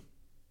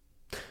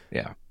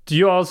 Yeah. Do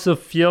you also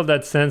feel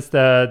that sense,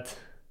 that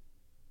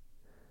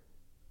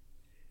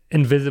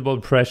invisible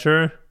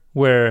pressure,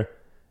 where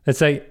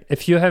it's like,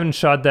 if you haven't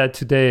shot that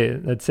today,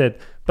 that's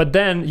it. But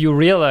then you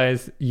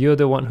realize you're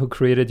the one who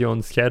created your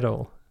own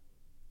schedule,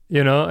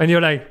 and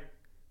you're like,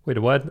 wait,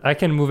 what? I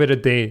can move it a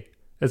day.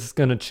 It's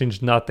going to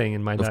change nothing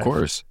in my life. Of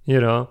course.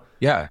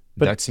 Yeah.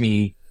 But that's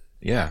me.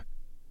 Yeah.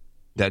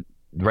 That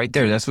right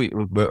there. That's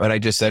what I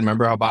just said.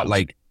 Remember how about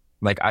like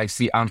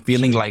I'm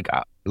feeling like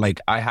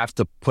I have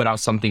to put out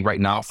something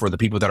right now for the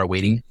people that are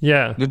waiting.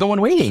 Yeah. There's no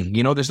one waiting.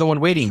 There's no one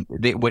waiting.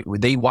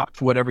 They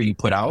watch whatever you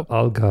put out.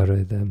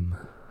 Algorithm.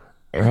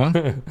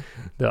 Uh-huh.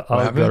 The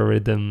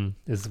algorithm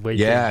is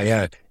waiting.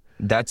 Yeah.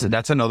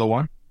 That's another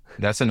one.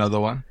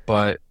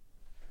 But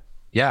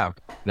yeah,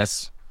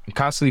 I'm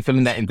constantly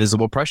feeling that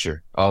invisible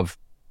pressure of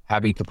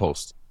having to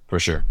post, for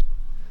sure.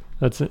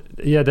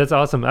 That's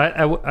awesome.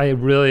 I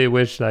really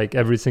wish like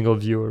every single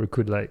viewer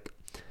could like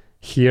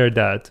hear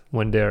that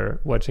when they're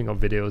watching our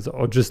videos,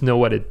 or just know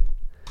what it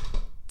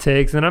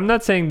takes. And I'm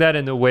not saying that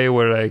in a way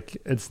where like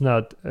it's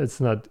not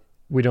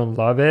we don't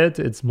love it.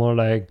 It's more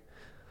like,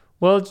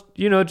 well,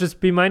 just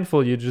be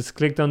mindful. You just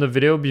clicked on the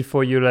video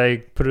before you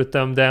like put a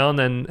thumb down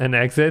and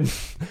exit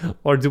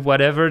or do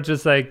whatever.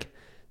 Just like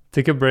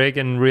take a break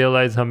and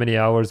realize how many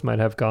hours might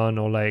have gone,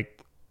 or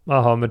like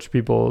how much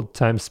people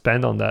time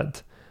spent on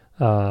that.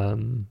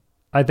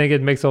 I think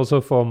it makes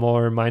also for a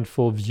more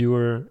mindful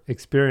viewer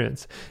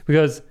experience,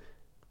 because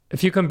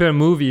if you compare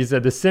movies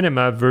at the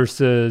cinema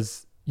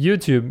versus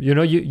YouTube,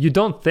 you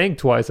don't think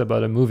twice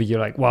about a movie.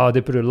 You're like, wow,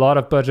 they put a lot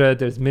of budget.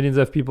 There's millions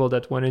of people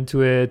that went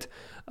into it.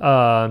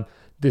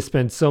 They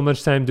spent so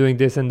much time doing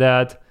this and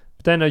that.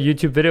 But then a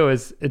YouTube video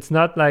it's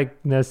not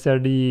like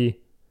necessarily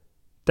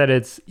that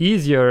it's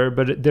easier,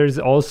 but there's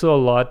also a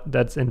lot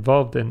that's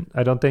involved. And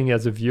I don't think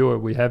as a viewer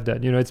we have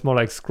that. It's more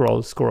like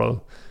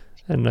scroll,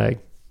 and like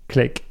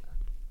click.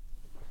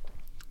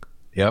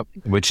 Yep.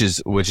 Which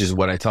is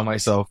what I tell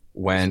myself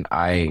when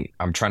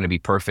I'm trying to be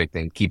perfect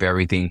and keep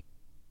everything,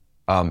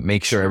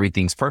 make sure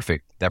everything's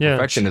perfect. That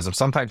perfectionism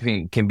sometimes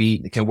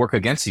can work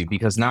against you,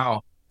 because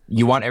now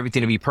you want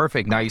everything to be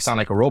perfect. Now you sound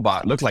like a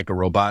robot, look like a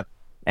robot,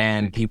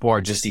 and people are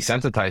just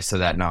desensitized to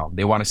that now.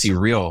 They want to see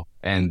real,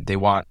 and they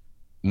want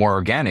more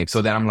organic.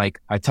 So then I'm like,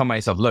 I tell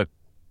myself, look,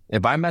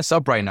 if I mess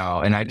up right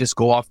now and I just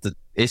go off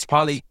it's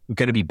probably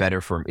going to be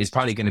better it's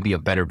probably going to be a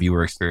better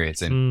viewer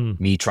experience than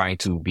me trying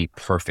to be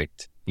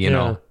perfect,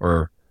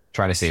 or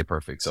trying to say it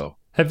perfect. So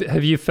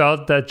have you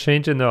felt that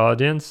change in the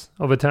audience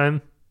over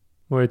time?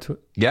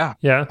 Yeah.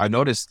 I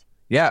noticed.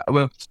 Yeah.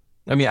 Well,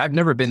 I mean, I've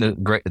never been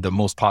the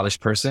most polished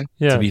person,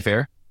 to be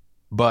fair,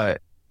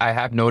 but I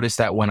have noticed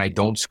that when I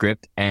don't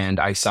script and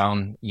I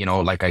sound,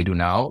 like I do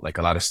now, like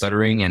a lot of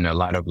stuttering and a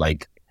lot of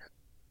like,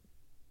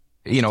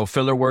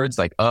 filler words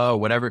like,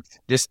 whatever.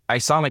 Just, I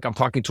sound like I'm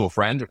talking to a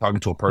friend or talking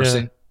to a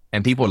person,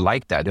 and people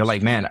like that. They're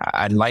like, man,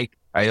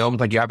 I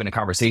almost like you're having a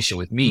conversation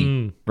with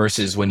me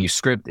versus when you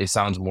script, it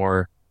sounds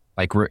more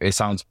like, it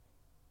sounds,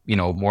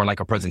 more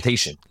like a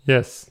presentation.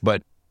 Yes.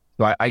 But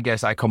so I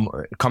guess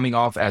coming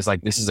off as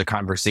like, this is a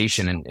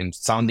conversation and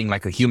sounding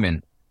like a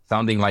human,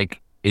 sounding like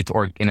it's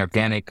an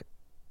organic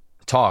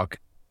talk.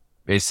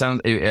 It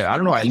sounds, I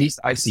don't know, at least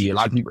I see a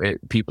lot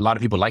of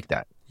people like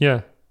that.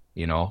 Yeah.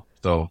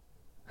 So.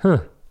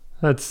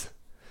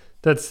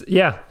 That's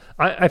yeah.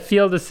 I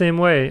feel the same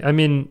way. I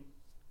mean,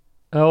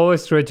 I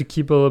always try to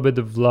keep a little bit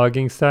of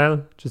vlogging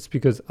style just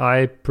because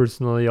I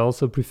personally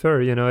also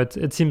prefer,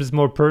 it seems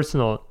more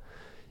personal.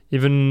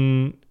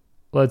 Even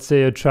let's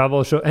say a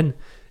travel show. And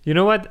you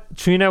know what?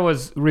 Trina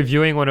was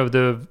reviewing one of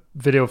the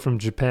video from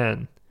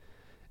Japan.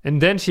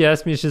 And then she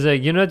asked me, she's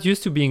like, you're not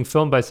used to being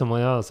filmed by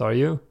someone else, are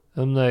you?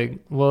 I'm like,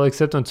 well,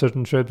 except on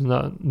certain trips,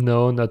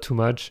 not too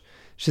much.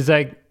 She's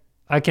like,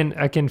 I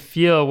can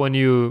feel when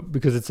you,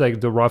 because it's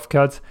like the rough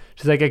cuts.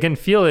 She's like, I can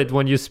feel it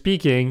when you're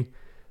speaking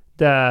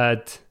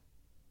that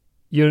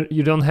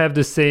you don't have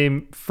the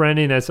same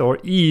friendliness or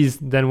ease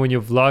than when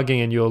you're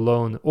vlogging and you're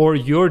alone, or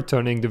you're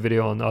turning the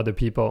video on other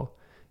people,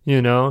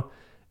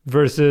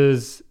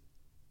 versus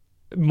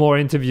more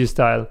interview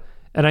style.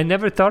 And I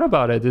never thought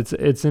about it.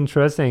 It's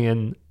interesting,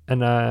 and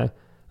I'm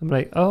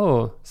like,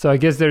 oh, so I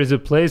guess there is a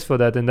place for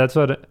that, and that's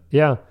what,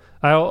 yeah.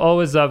 I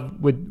always love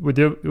with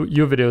your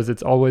videos.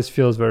 It always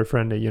feels very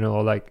friendly,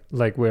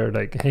 like we're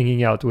like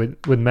hanging out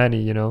with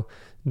Manny,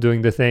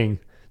 doing the thing,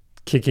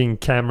 kicking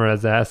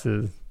cameras'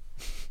 asses.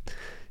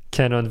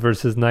 Canon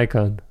versus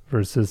Nikon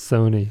versus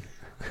Sony.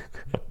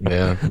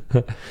 Yeah,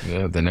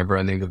 the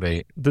never-ending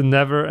debate. The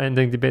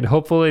never-ending debate.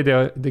 Hopefully,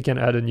 they can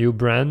add a new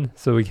brand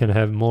so we can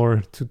have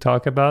more to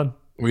talk about.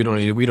 We don't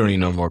need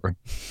no more.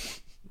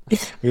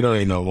 We don't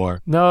need no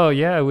more. No,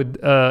 yeah, with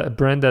a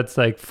brand that's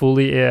like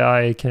fully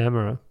AI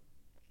camera.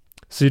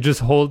 So you just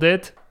hold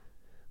it.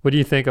 What do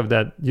you think of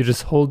that? You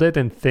just hold it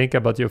and think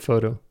about your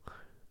photo.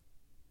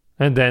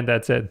 And then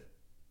that's it.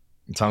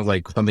 It sounds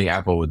like something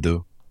Apple would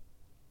do.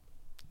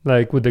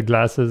 Like with the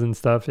glasses and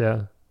stuff,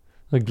 yeah.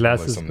 Like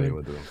glasses. Like something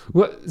would do.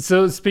 Well,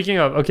 so speaking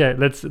of, okay,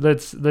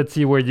 let's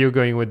see where you're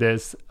going with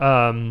this. It's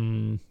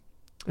kind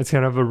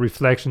of a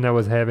reflection I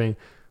was having.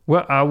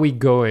 Where are we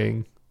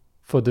going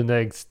for the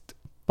next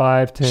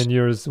 5-10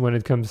 years when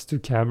it comes to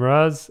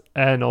cameras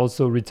and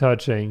also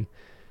retouching?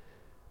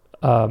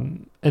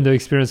 And the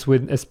experience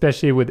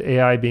especially with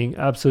AI being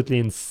absolutely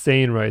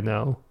insane right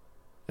now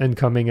and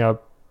coming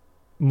up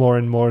more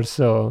and more.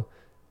 So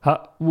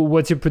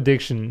what's your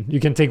prediction? You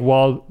can take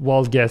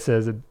wild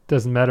guesses. It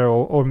doesn't matter.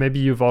 Or maybe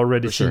you've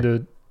already seen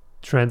the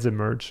trends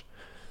emerge.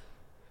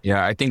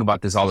 Yeah, I think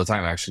about this all the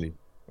time, actually.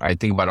 I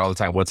think about it all the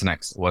time. What's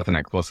next, right?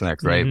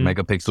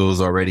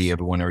 Megapixels already,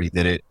 everyone already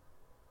did it.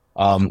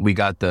 We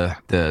got the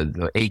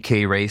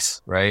 8K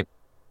race, right?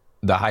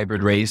 The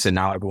hybrid race, and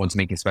now everyone's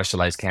making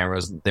specialized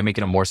cameras. They're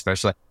making them more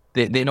specialized.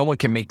 No one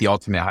can make the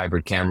ultimate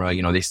hybrid camera,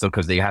 they still,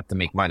 because they have to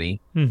make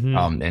money,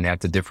 and they have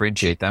to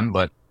differentiate them.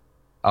 But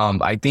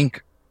I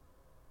think,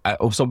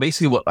 so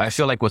basically what I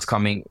feel like what's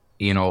coming,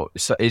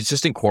 so it's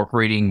just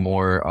incorporating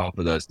more of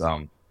this,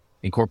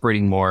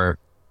 incorporating more,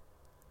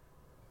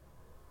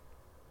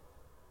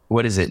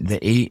 what is it? The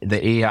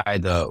AI,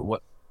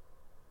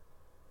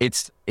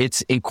 it's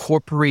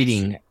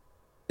incorporating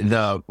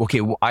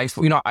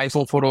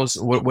iPhone photos.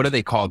 What do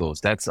they call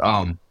those? That's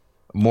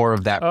more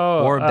of that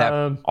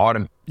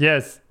autumn.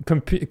 Yes,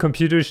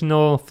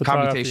 computational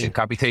photography.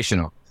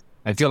 Computational.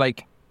 I feel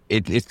like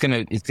it's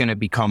gonna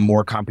become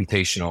more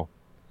computational.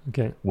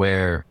 Okay.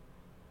 Where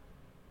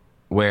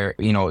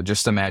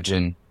just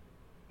imagine.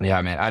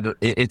 Yeah, man.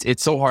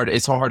 It's so hard.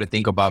 It's so hard to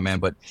think about, man.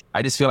 But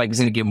I just feel like it's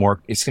gonna get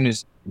more. It's gonna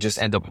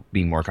just end up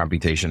being more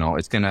computational.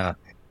 It's gonna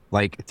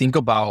think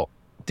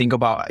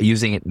about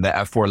using the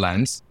f4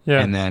 lens,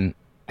 and then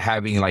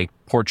having like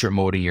portrait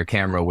mode in your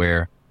camera,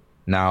 where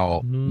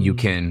now you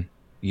can,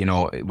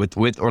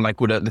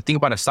 the thing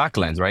about a stock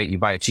lens, right? You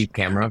buy a cheap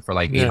camera for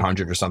like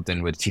 800 or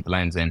something with a cheap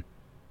lens, and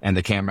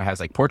the camera has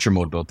like portrait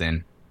mode built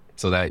in,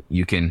 so that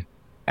you can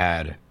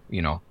add,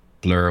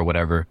 blur or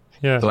whatever.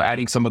 Yeah. So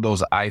adding some of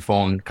those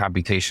iPhone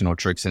computational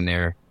tricks in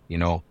there,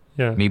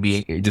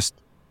 maybe it just,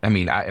 am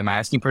I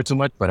asking for too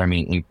much? But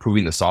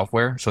improving the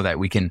software so that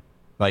we can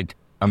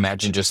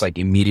imagine just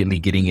immediately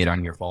getting it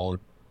on your phone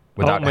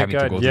without having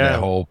to go through that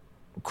whole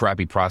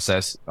crappy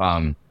process.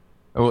 No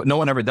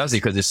one ever does it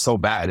because it's so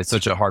bad. It's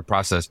such a hard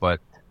process, but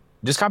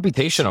just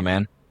computational,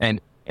 man.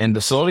 And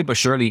the slowly but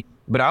surely,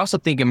 but I also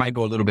think it might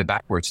go a little bit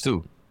backwards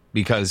too,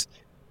 because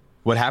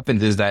what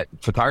happens is that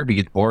photography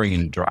gets boring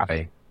and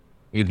dry.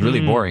 It's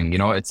really boring,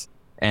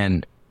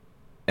 and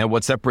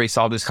what separates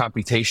all this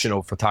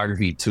computational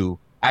photography to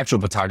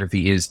actual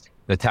photography is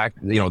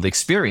the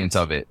experience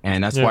of it.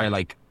 And that's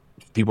why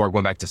people are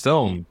going back to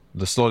film,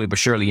 the slowly but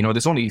surely,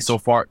 there's only so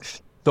far.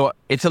 So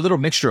it's a little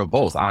mixture of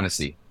both,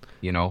 honestly,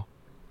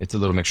 it's a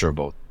little mixture of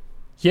both.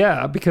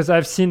 Yeah, because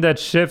I've seen that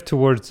shift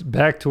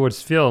back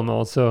towards film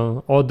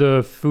also. All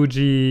the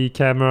Fuji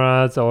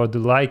cameras or the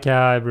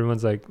Leica,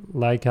 everyone's like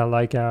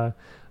Leica.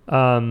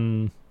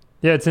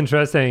 Yeah, it's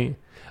interesting.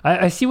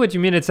 I see what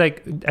you mean. It's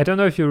like, I don't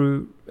know if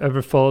you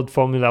ever followed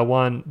Formula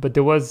One, but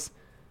there was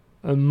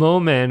a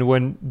moment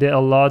when they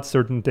allowed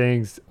certain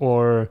things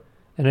and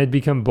it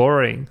become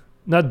boring.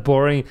 Not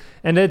boring,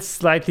 and it's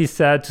slightly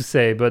sad to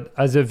say, but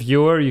as a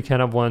viewer, you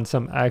kind of want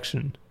some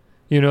action.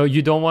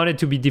 You don't want it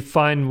to be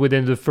defined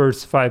within the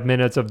first 5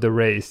 minutes of the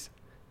race,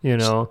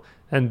 and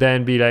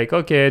then be like,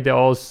 okay, they're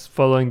all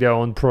following their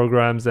own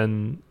programs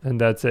and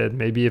that's it.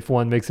 Maybe if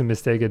one makes a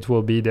mistake, it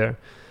will be there.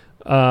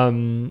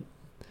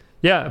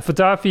 Yeah,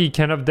 photography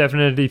kind of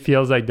definitely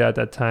feels like that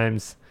at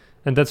times.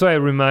 And that's why I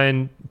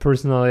remind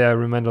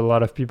a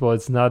lot of people,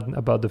 it's not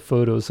about the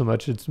photo so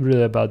much. It's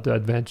really about the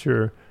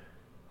adventure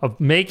of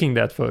making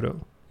that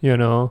photo.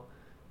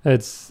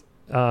 It's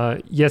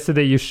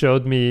yesterday you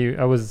showed me,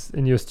 I was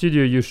in your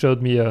studio, you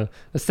showed me a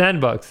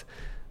sandbox,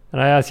 and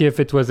I asked you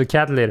if it was a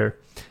cat litter,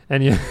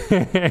 and you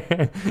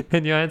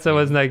and your answer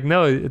was like,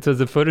 no, it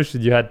was a photo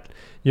shoot you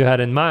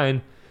had in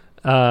mind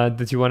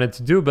that you wanted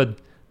to do. But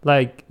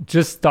like,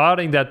 just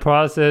starting that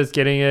process,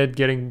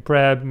 getting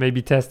prep,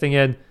 maybe testing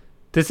it,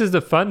 this is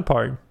the fun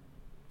part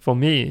for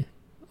me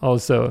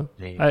also.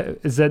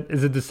 Is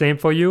it the same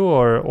for you,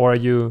 or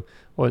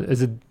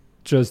is it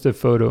just a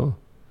photo?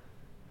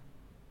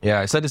 Yeah,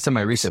 I said this in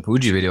my recent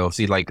Fuji video.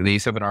 See, like the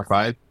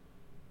A7R5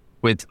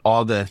 with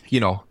all the,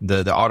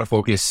 the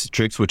autofocus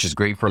tricks, which is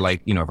great for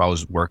like, if I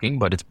was working,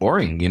 but it's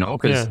boring,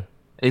 because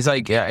it's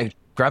like, I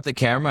grab the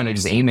camera and I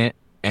just aim it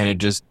and it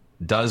just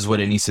does what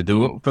it needs to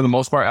do for the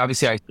most part.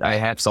 Obviously, I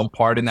had some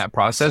part in that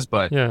process,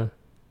 but,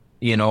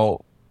 the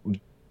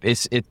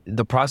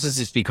process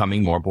is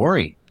becoming more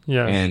boring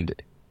and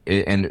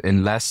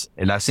less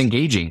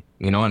engaging,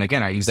 and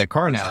again, I use that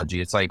car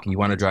analogy. It's like, you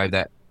want to drive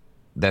that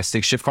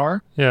stick shift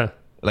car. Yeah.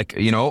 Like,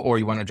 or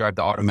you want to drive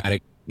the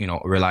automatic,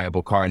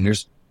 reliable car. And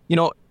there's,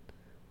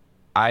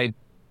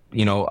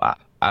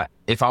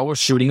 if I was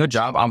shooting a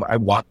job, I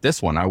want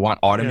this one. I want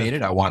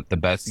automated. I want the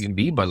best it can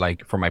be. But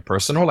like for my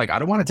personal, like, I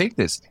don't want to take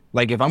this.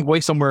 Like if I'm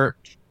going somewhere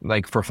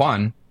like for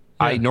fun,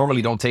 I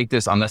normally don't take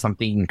this unless I'm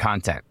thinking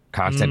content,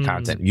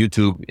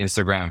 YouTube,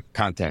 Instagram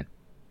content.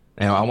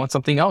 I want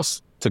something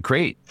else to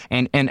create.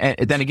 And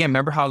then again,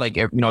 remember how like,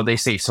 they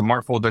say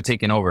smartphones are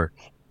taking over.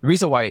 The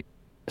reason why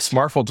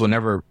smartphones will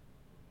never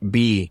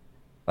be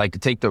like to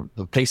take the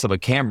place of a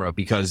camera,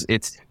 because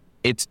it's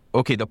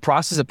okay, the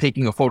process of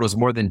taking a photo is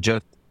more than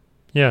just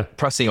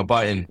pressing a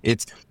button.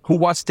 It's who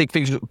wants to take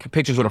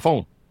pictures with a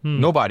phone?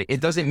 Nobody.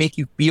 It doesn't make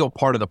you feel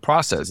part of the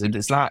process.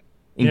 It's not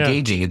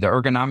engaging. The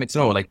ergonomics,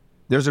 no. Like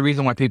there's a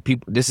reason why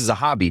people, this is a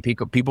hobby.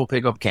 People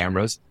pick up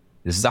cameras.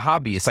 This is a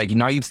hobby. It's like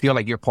now you feel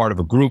like you're part of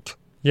a group.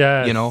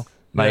 I'm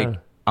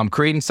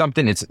creating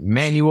something. It's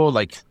manual.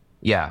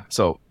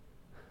 So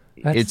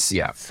that's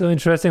so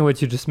interesting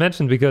what you just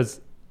mentioned, because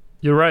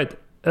you're right.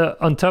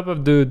 On top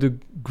of the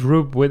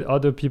group with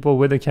other people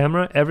with a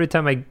camera, every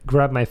time I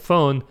grab my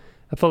phone,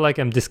 I feel like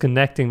I'm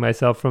disconnecting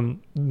myself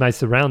from my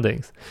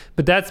surroundings.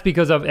 But that's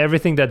because of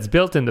everything that's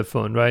built in the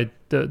phone, right?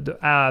 The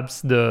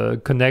apps,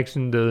 the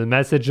connection, the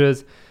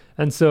messages.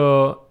 And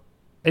so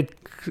it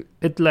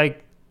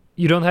like,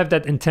 you don't have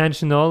that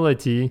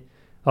intentionality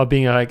of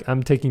being like,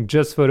 I'm taking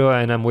just photo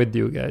and I'm with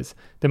you guys.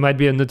 There might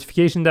be a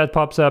notification that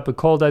pops up, a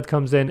call that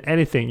comes in,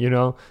 anything,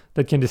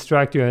 that can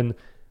distract you. And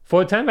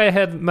for a time, I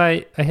had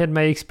my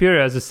Xperia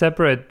as a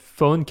separate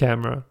phone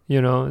camera.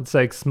 It's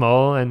like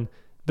small,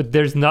 but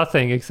there's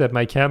nothing except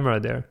my camera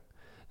there,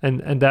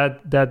 and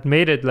that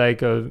made it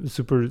like a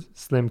super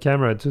slim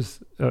camera. It was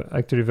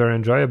actually very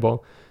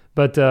enjoyable.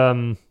 But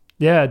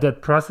that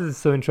process is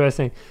so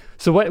interesting.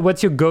 So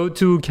what's your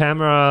go-to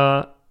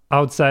camera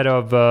outside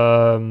of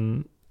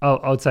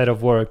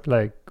work?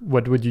 Like,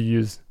 what would you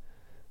use?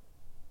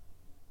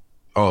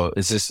 So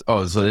this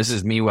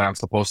is me when I'm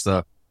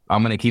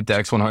going to keep the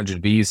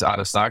X100Vs out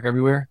of stock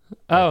everywhere.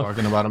 Oh.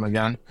 Talking about them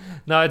again.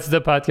 No, it's the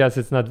podcast.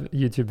 It's not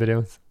YouTube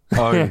videos.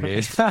 Oh,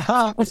 okay.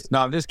 No,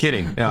 I'm just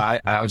kidding.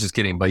 I was just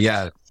kidding. But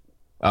yeah,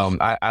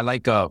 I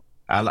like a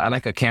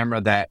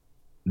camera that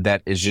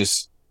is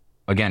just,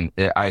 again,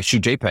 I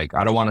shoot JPEG.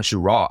 I don't want to shoot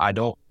RAW.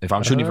 If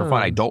I'm shooting for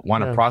fun, I don't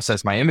want to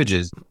process my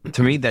images.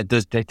 To me, that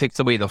takes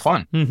away the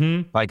fun.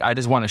 Mm-hmm. Like, I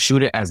just want to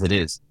shoot it as it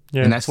is.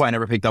 Yes. And that's why I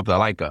never picked up the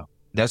Leica.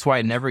 That's why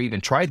I never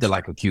even tried the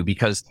Leica Q,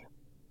 because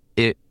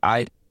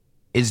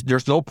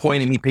there's no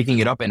point in me picking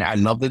it up. And I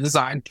love the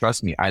design.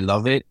 Trust me, I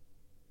love it.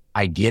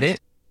 I get it.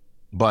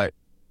 But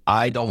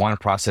I don't want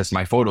to process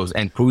my photos.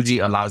 And Fuji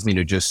allows me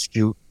to just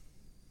shoot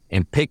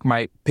and pick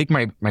my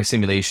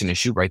simulation and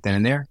shoot right then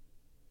and there.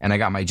 And I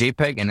got my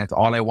JPEG, and that's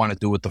all I want to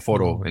do with the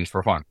photo, and it's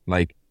for fun.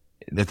 Like,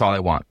 that's all I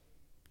want.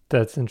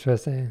 That's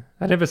interesting.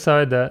 I never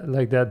saw it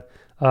like that.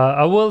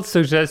 I will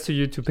suggest to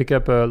you to pick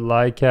up a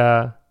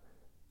Leica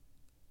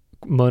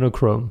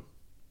monochrome.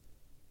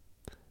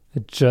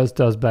 It just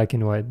does black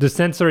and white. The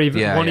sensor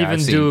won't even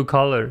do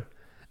color.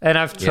 And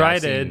I've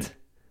tried it.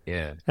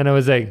 Yeah. And I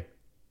was like,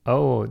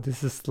 oh,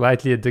 this is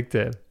slightly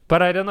addictive.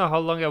 But I don't know how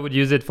long I would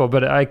use it for,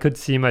 but I could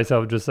see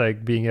myself just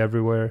like being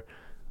everywhere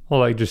or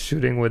like just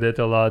shooting with it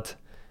a lot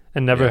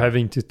and never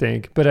having to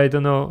think. But I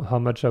don't know how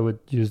much I would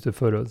use the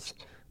photos,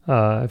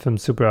 if I'm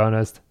super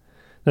honest.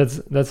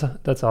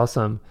 That's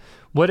awesome.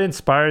 What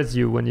inspires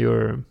you when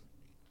you're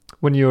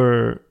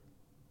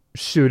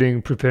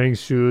shooting, preparing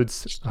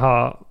shoots?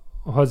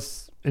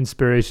 How's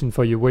inspiration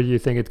for you? Where do you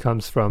think it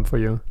comes from for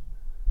you?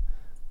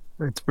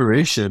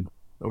 Inspiration.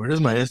 Where does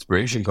my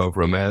inspiration come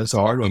from, man? It's a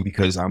hard one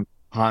because I'm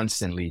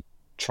constantly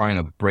trying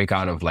to break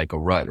out of like a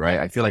rut, right?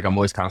 I feel like I'm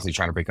always constantly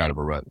trying to break out of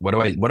a rut. What do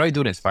I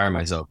do to inspire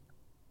myself?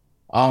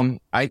 You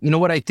know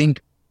what I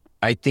think?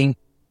 I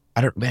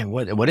don't, man,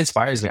 what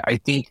inspires me? I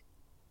think,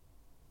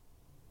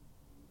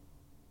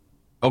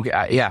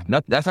 okay,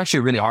 that's actually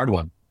a really hard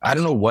one. I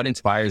don't know what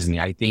inspires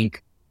me. I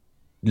think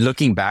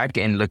looking back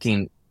and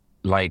looking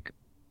like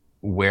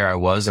where I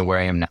was and where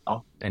I am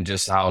now, and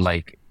just how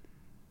like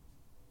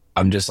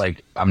I'm just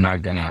like I'm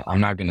not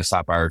gonna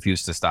stop. I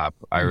refuse to stop.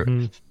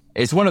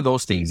 It's one of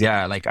those things.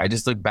 Yeah, like I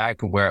just look back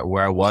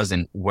where I was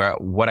and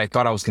what I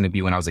thought I was gonna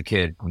be when I was a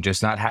kid. I'm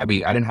just not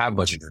happy. I didn't have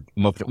much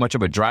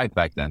of a drive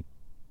back then,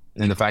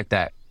 and the fact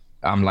that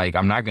I'm like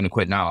I'm not gonna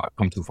quit now. I've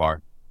come too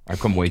far. I've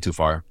come way too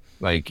far.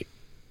 Like,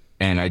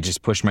 and I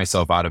just push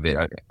myself out of it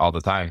all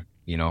the time.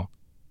 You know.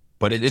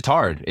 But it's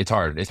hard. It's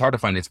hard to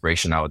find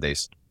inspiration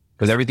nowadays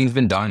because everything's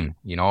been done.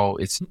 You know,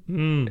 it's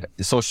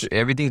social.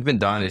 Everything's been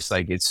done. It's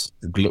like it's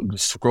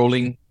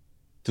scrolling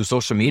to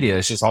social media.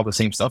 It's just all the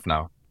same stuff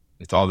now.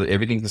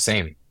 Everything's the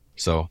same.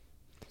 So,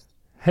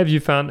 have you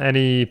found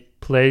any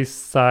place,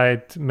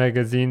 site,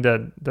 magazine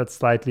that's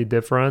slightly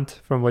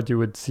different from what you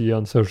would see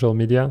on social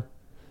media?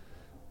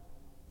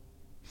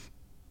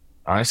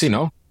 Honestly,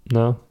 no.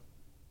 No.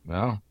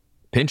 Well,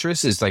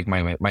 Pinterest is like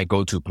my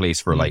go-to place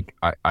for like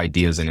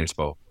ideas and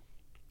inspo.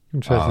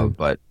 Interesting.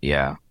 But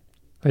yeah.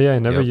 Oh, yeah, I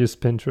never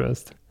used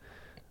Pinterest.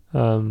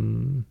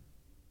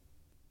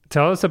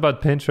 Tell us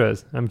about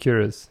Pinterest. I'm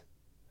curious.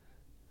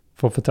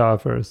 For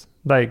photographers,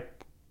 like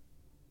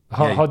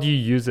how do you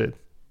use it?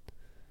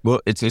 Well,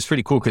 it's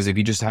pretty cool because if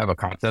you just have a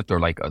concept or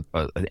like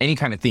any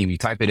kind of theme, you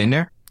type it in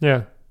there.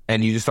 Yeah.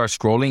 And you just start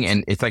scrolling,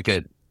 and it's like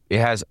it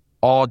has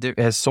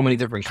so many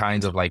different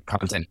kinds of like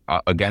content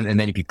again. And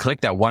then if you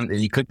click that one,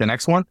 and you click the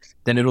next one,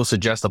 then it'll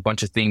suggest a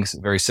bunch of things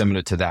very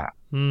similar to that.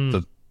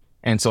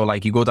 So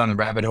like you go down the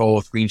rabbit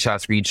hole,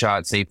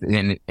 screenshot, save,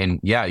 and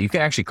yeah, you can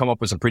actually come up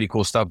with some pretty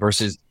cool stuff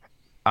versus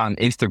on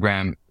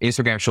Instagram.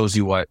 Instagram shows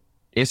you what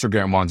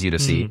Instagram wants you to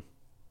see.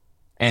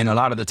 And a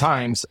lot of the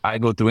times I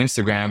go through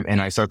Instagram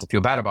and I start to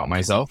feel bad about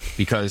myself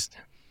because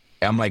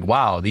I'm like,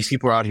 wow, these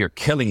people are out here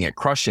killing it,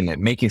 crushing it,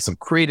 making some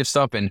creative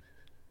stuff. And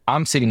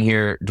I'm sitting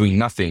here doing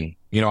nothing.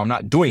 You know, I'm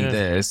not doing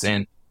this.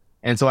 And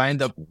so I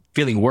end up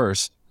feeling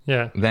worse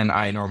than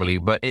I normally,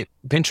 but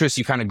Pinterest,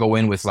 you kind of go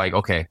in with like,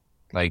 okay,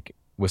 like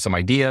with some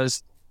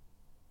ideas.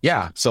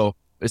 Yeah. So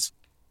That's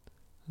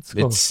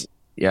cool.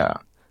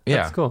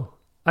 That's cool.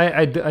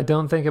 I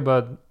don't think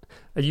about,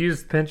 I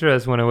used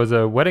Pinterest when I was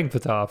a wedding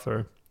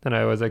photographer and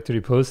I was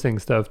actually posting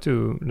stuff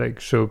to like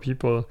show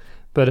people,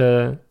 but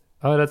oh,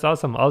 that's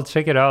awesome. I'll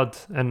check it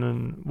out.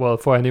 And well,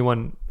 for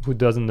anyone who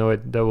doesn't know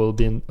it, there will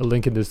be a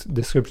link in the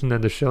description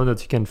and the show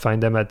notes. You can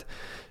find them at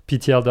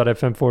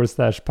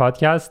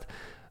ptl.fm/podcast.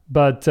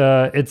 But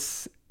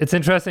it's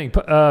interesting.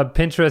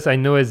 Pinterest, I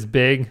know, is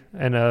big,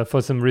 and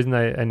for some reason,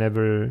 I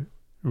never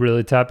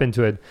really tap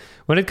into it.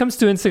 When it comes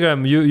to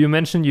Instagram, you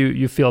mentioned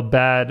you feel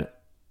bad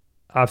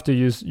after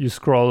you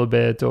scroll a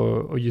bit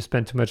or you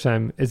spend too much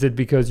time. Is it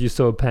because you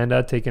saw a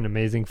panda take an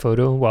amazing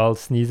photo while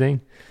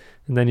sneezing?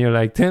 And then you're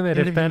like, damn it,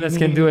 if pandas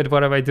can do it,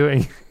 what am I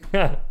doing?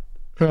 No,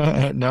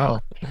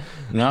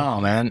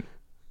 man.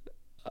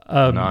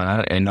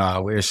 I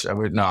wish I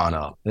would.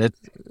 No.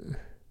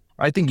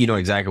 I think you know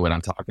exactly what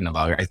I'm talking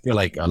about. I feel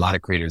like a lot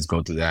of creators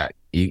go through that.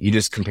 You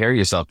just compare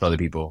yourself to other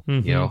people,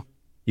 you know?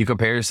 You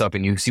compare yourself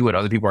and you see what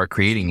other people are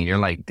creating and you're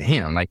like,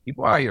 damn, like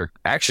people out here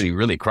actually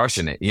really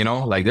crushing it, you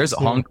know? Like there's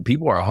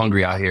people are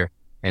hungry out here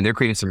and they're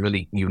creating some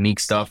really unique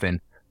stuff, and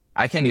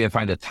I can't even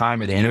find the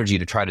time or the energy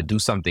to try to do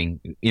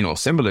something, you know,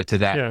 similar to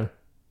that. Yeah.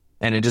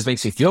 And it just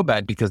makes me feel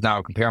bad because now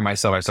I compare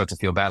myself, I start to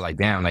feel bad, like,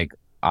 damn, like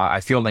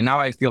I feel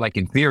like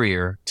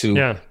inferior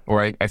to,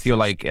 or I feel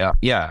like,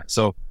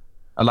 so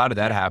a lot of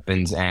that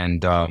happens.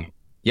 And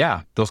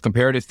those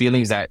comparative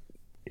feelings that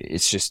it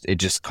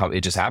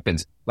just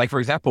happens. Like, for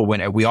example,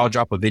 when we all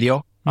drop a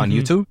video on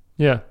YouTube,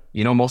 you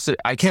know,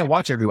 I can't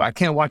watch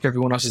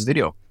everyone else's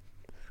video.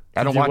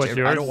 I don't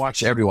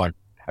watch everyone.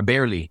 I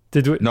barely.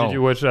 Did you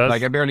watch us?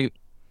 Like I barely.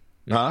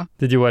 Huh?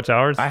 Did you watch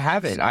ours? I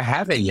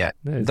haven't yet.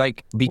 Nice.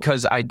 Like,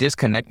 because I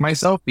disconnect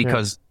myself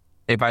because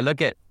if I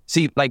look at,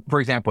 like, for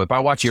example, if I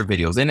watch your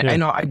videos, and I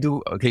know I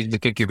do occasionally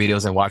click your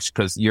videos and watch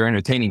because you're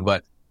entertaining,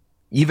 but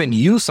even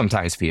you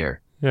sometimes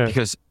fear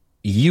because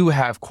you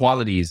have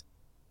qualities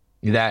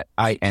that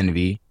I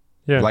envy,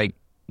 like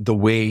the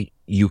way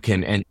you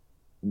can, and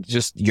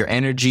just your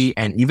energy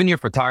and even your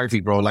photography,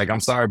 bro. Like,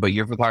 I'm sorry, but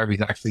your photography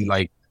is actually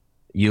like,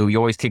 you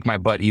always kick my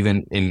butt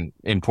even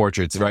in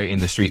portraits, right, in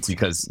the streets,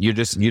 because you're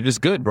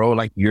just good, bro.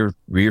 Like you're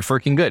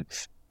freaking good.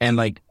 And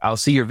like, I'll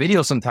see your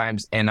videos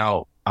sometimes and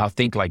I'll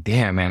think like,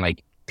 damn, man,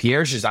 like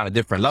Pierre's just on a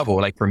different level.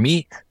 Like for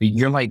me,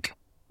 you're like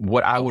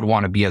what I would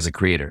want to be as a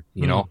creator,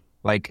 you know,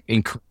 like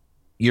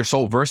you're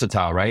so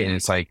versatile, right? And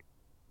it's like,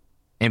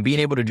 and being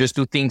able to just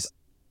do things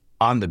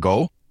on the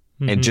go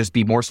and just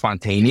be more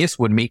spontaneous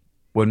would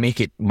make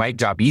it my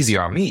job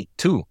easier on me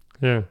too.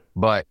 Yeah.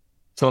 But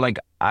so like,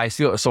 I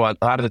feel, so a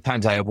lot of the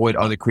times I avoid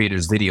other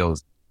creators'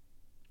 videos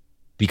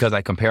because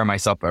I compare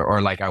myself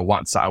or like I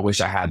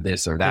wish I had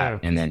this or that.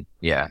 And then,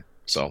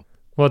 so.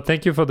 Well,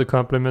 thank you for the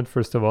compliment,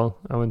 first of all.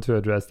 I want to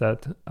address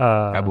that.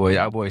 I've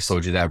always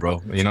told you that,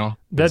 bro. You know?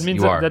 That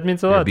means a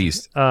You're lot. A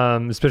beast.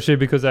 Especially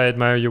because I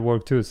admire your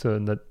work too. So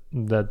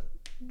that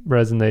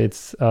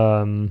resonates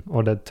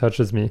or that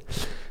touches me.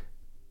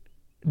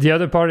 The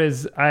other part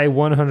is I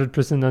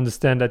 100%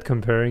 understand that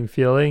comparing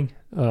feeling.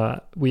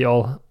 I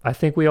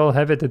think we all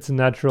have it. It's a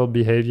natural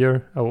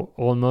behavior.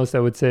 Almost, I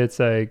would say it's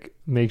like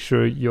make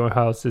sure your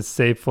house is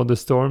safe for the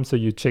storm. So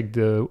you check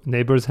the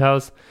neighbor's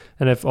house,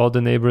 and if all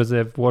the neighbors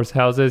have worse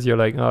houses, you're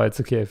like, oh,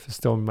 it's okay. If a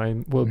storm,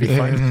 mine will be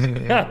fine.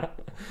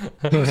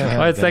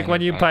 Or it's like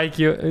when you bike,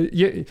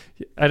 you.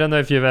 I don't know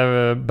if you've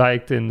ever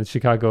biked in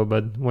Chicago,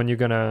 but when you're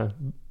gonna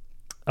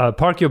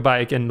park your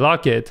bike and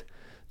lock it,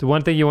 the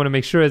one thing you want to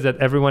make sure is that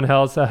everyone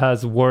else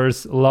has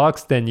worse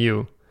locks than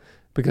you,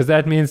 because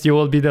that means you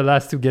will be the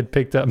last to get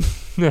picked up.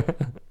 No.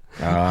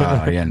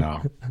 I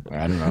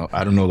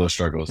don't know those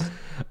struggles.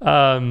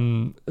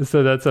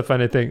 So that's a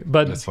funny thing.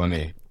 But that's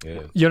funny.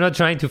 Yeah. You're not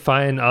trying to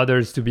find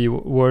others to be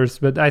worse,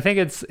 but I think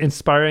it's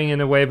inspiring in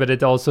a way, but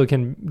it also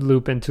can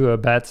loop into a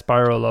bad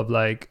spiral of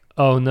like,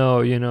 oh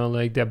no,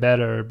 like they're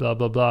better, blah,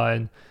 blah, blah.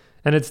 And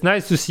it's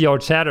nice to see our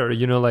chatter,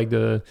 like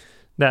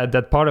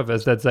that part of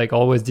us that's like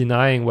always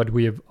denying what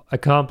we've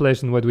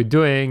accomplished and what we're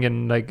doing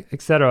and like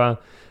etc.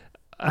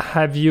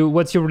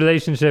 What's your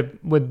relationship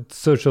with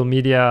social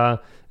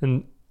media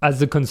and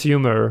as a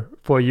consumer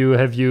for you?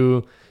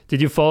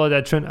 Did you follow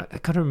that trend? I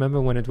can't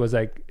remember when it was,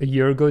 like a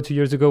year ago, 2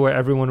 years ago, where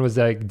everyone was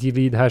like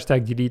delete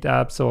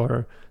apps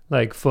or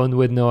like phone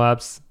with no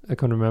apps. I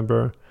can't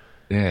remember.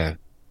 Yeah.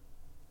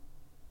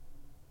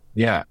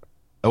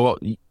 Well,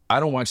 I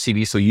don't watch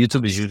TV, so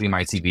YouTube is usually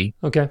my TV.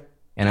 Okay.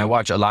 And I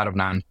watch a lot of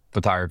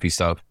non-photography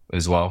stuff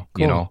as well.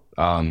 Cool.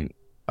 I'm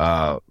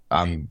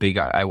big.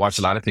 I watch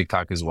a lot of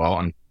TikTok as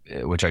well,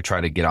 which I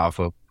try to get off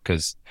of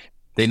because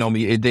they know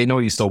me. They know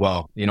you so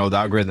well. The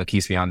algorithm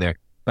keeps me on there.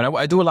 But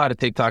I do a lot of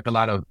TikTok, a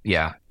lot of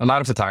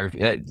photography.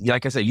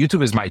 Like I said,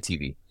 YouTube is my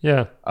TV.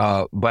 Yeah.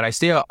 But I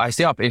stay off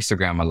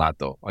Instagram a lot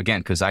though.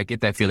 Again, because I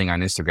get that feeling on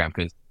Instagram.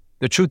 Because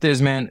the truth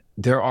is, man,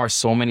 there are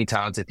so many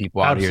talented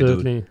people out here,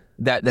 dude,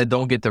 that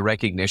don't get the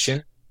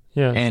recognition.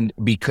 Yeah. And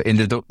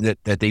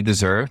that they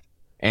deserve.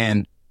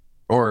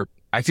 Or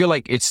I feel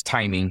like it's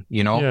timing,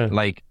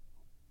 like,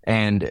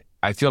 and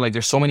I feel like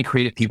there's so many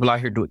creative people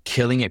out here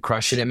killing it,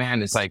 crushing it,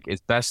 man. It's like,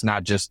 it's best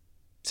not just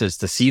to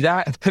see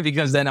that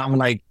because then I'm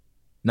like,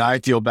 now I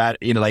feel bad,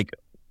 like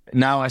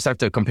now I start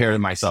to compare to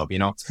myself,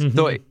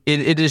 So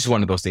it is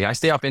one of those things. I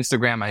stay off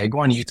Instagram. I go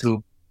on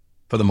YouTube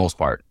for the most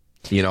part,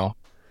 Can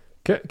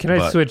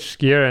I switch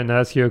gear and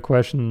ask you a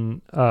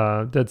question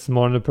that's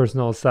more on the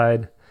personal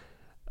side?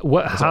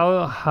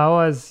 How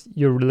has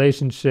your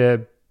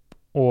relationship,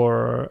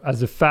 or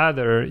as a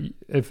father,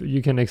 if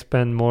you can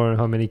expand more on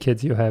how many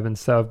kids you have and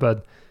stuff,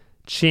 but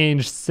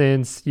changed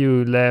since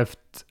you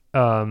left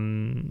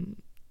your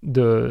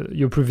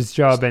previous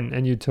job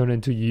and you turned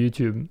into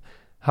YouTube?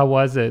 How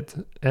was it,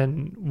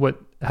 and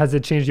what has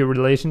it changed your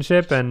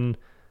relationship, and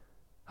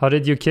how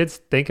did your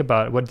kids think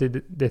about it? What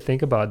did they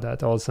think about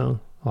that also?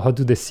 Or how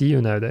do they see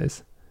you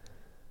nowadays?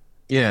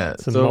 Yeah,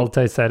 it's a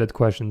multi-sided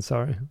question.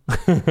 Sorry.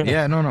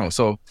 Yeah, no.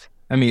 So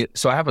I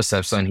have a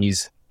stepson.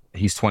 He's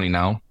 20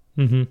 now.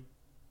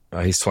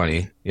 He's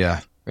 20. Yeah.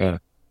 And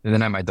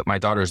then my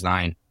daughter's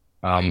 9.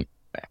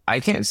 I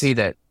can't say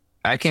that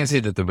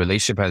the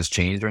relationship has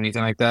changed or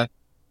anything like that.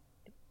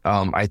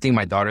 I think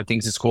my daughter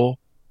thinks it's cool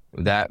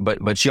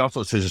but she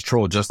also just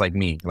troll just like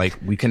me. Like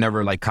we can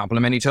never like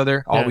compliment each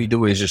other. All we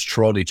do is just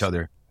troll each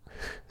other.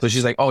 So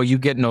she's like, oh, you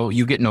get no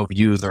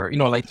views, or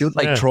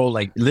troll,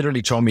 like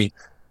literally troll me.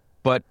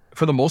 But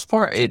for the most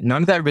part,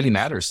 none of that really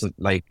matters.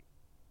 Like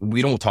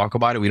we don't talk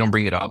about it. We don't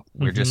bring it up.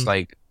 We're just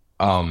like,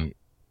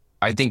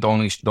 I think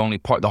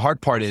the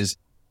hard part is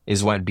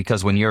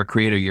because when you're a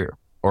creator,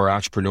 or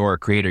entrepreneur or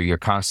creator,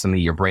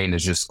 your brain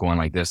is just going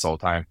like this all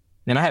the time.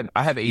 And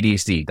I have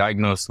ADHD,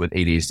 diagnosed with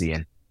ADHD,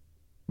 and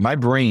my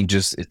brain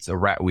it's a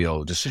rat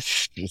wheel,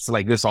 it's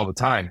like this all the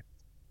time.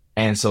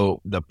 And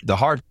so the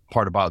hard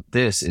part about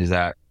this is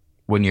that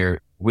when you're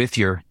with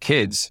your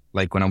kids,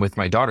 like when I'm with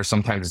my daughter,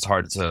 sometimes it's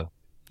hard to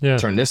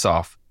turn this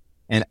off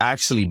and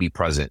actually be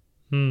present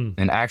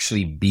and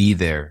actually be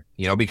there,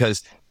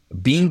 because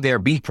being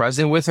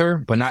present with her,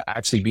 but not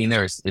actually being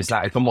there it's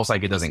almost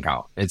like it doesn't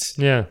count. It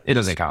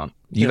doesn't count.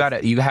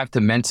 You have to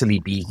mentally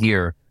be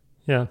here.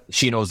 Yeah.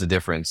 She knows the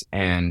difference.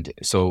 And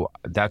so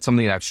that's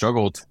something that I've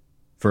struggled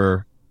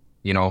for,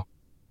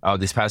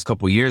 this past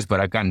couple of years, but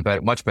I've gotten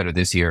much better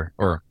this year,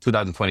 or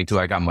 2022.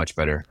 I got much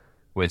better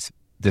with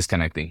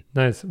disconnecting.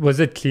 Nice. Was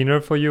it cleaner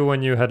for you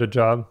when you had a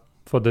job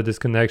for the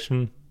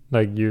disconnection?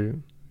 Like you're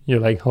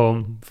like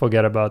home,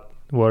 forget about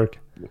work.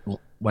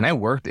 When I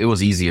worked, it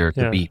was easier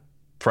to be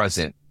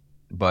present,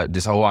 but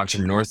this whole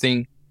entrepreneur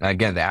thing,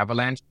 again, the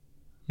avalanche,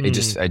 I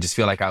just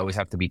feel like I always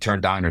have to be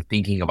turned on or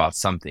thinking about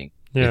something.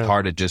 It's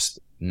hard to just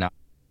not.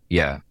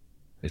 Yeah,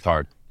 it's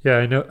hard.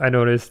 Yeah, I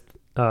noticed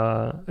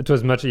it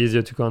was much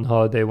easier to go on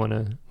holiday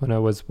when I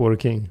was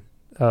working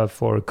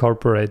for a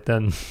corporate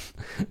than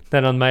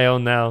on my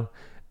own now.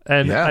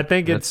 And I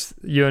think it's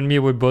you and me,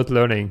 we're both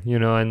learning,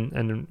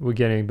 and we're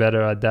getting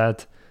better at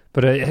that.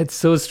 But it's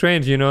so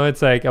strange,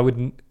 it's like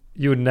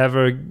you would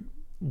never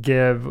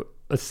give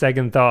a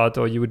second thought,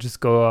 or you would just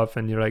go off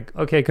and you're like,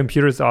 okay,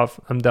 computer's off,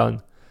 I'm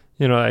done.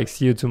 Like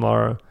see you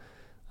tomorrow.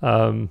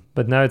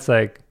 But now it's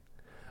like,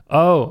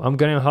 oh, I'm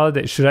going on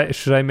holiday.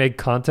 Should I make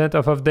content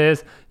off of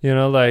this?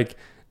 Like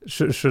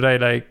should I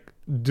like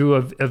do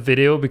a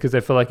video because I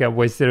feel like I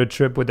wasted a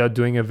trip without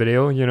doing a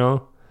video,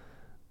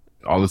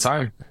 All the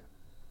time.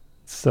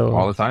 So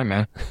all the time,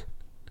 man.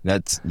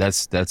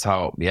 That's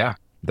how. Yeah,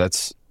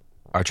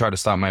 I try to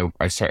stop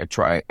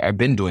I've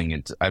been doing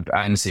it. I've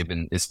honestly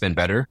it's been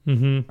better.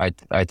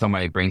 I tell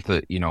my brain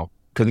to,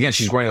 because again,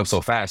 she's growing up so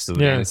fast,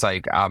 dude. And it's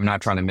like, I'm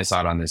not trying to miss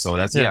out on this. So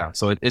that's,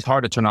 so it's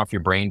hard to turn off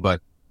your brain.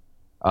 But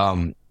I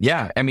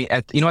mean,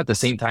 at the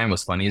same time,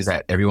 what's funny is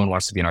that everyone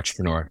wants to be an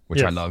entrepreneur,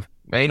 which I love.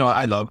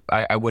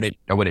 I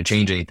wouldn't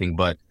change anything,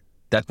 but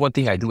that's one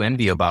thing I do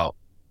envy about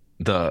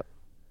the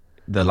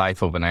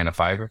life of a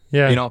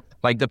 9-to-5er.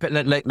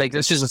 Like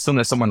let's just assume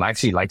that someone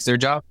actually likes their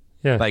job.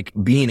 Like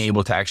being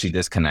able to actually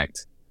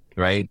disconnect,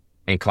 right?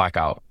 And clock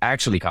out,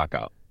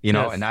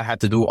 and not have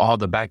to do all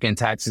the back end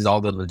taxes,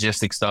 all the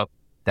logistic stuff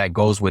that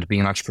goes with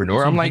being an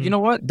entrepreneur. I'm like, you know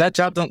what? That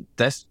job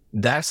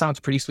that sounds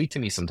pretty sweet to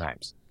me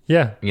sometimes.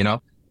 Yeah.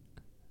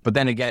 But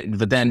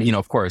then,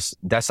 of course,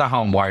 that's not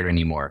how I'm wired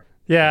anymore.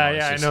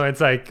 I know.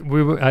 It's like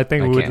I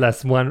think we would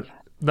last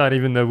not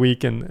even a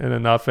week in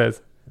an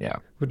office. Yeah.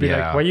 Would be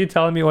like, why are you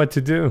telling me what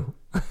to do?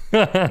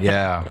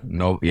 Right.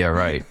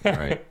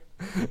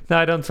 No,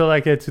 I don't feel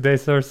like it today,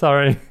 sir.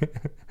 Sorry.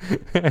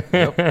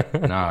 Nope.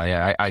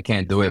 No, I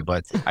can't do it,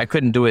 but I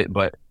couldn't do it.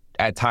 But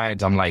at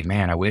times I'm like,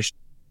 man, I wish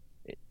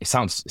it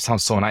sounds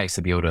so nice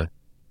to be able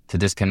to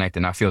disconnect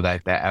and not feel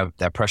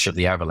that pressure of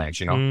the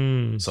avalanche,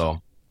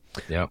 So,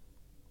 yeah.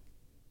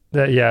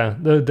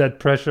 That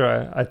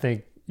pressure, I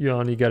think you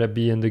only gotta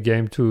be in the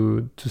game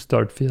to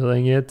start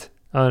feeling it,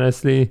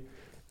 honestly.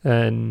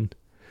 And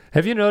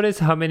have you noticed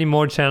how many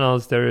more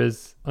channels there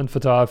is on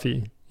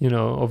photography,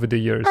 over the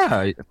years?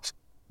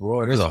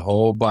 Bro, there's a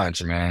whole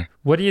bunch, man.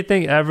 What do you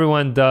think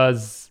everyone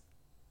does?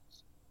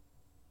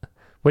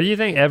 What do you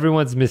think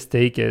everyone's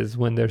mistake is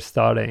when they're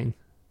starting?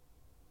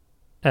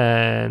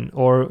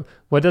 Or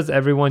what does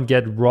everyone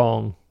get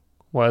wrong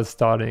while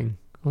starting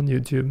on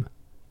YouTube?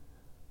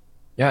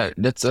 Yeah,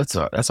 that's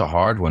a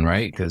hard one,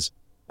 right? Because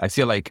I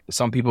feel like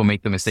some people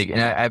make the mistake, and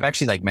I've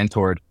actually like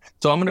mentored.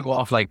 So I'm gonna go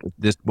off like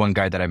this one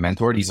guy that I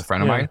mentored. He's a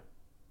friend of mine,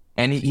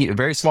 and he a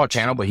very small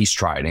channel, but he's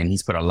tried and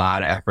he's put a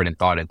lot of effort and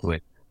thought into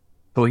it.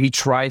 So he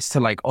tries to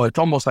like, it's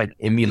almost like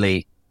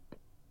emulate,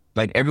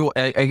 like everyone.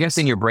 I guess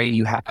in your brain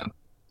you have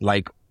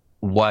like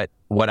what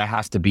I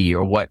have to be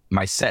or what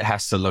my set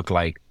has to look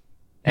like,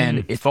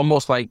 and it's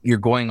almost like you're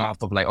going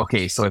off of like,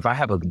 okay, so if I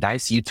have a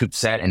nice YouTube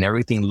set and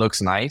everything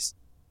looks nice,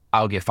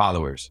 I'll get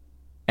followers.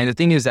 And the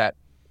thing is that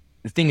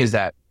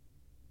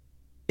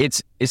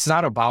it's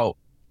not about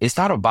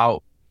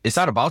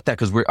that,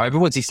 because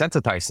everyone's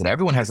desensitized to that.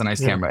 Everyone has a nice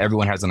camera.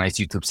 Everyone has a nice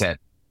YouTube set.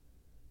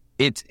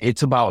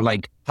 It's about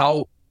like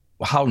how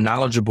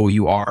knowledgeable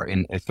you are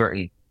in a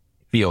certain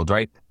field,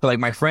 right? So like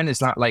my friend is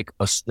not like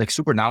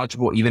super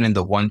knowledgeable even in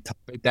the one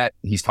topic that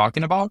he's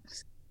talking about,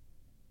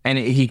 and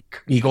he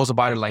goes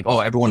about it like,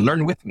 oh, everyone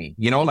learn with me,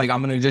 like I'm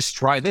gonna just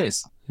try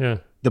this. Yeah.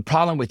 The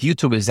problem with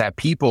YouTube is that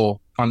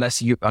people,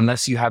 unless you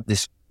have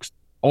this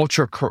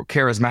ultra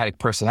charismatic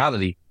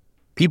personality,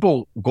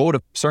 people go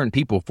to certain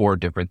people for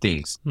different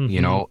things,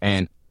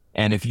 and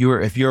if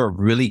you're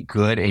really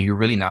good and you're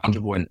really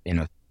knowledgeable in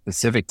a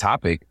specific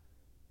topic,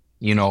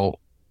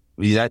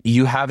 that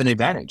you have an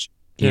advantage,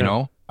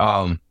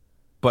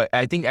 but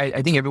I think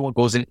everyone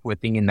goes into a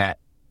thing in that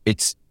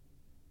if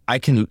I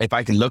can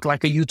look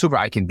like a YouTuber,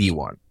 I can be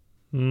one.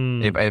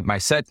 If my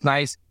set's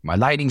nice, my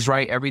lighting's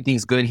right,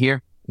 everything's good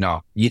here.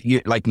 No,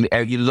 you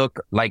look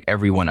like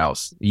everyone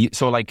else.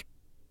 So like,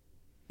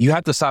 you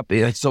have to stop.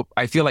 So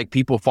I feel like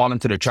people fall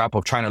into the trap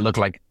of trying to look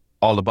like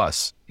all of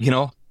us,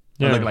 look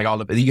like all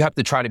of. You have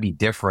to try to be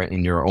different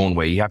in your own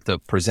way. You have to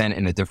present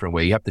in a different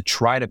way. You have to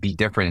try to be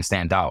different and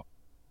stand out.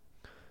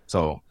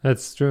 So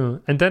that's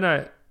true. And then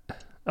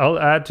I'll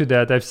add to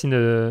that. I've seen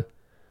a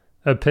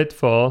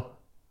pitfall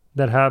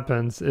that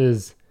happens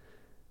is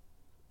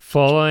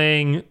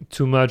following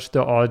too much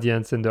the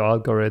audience and the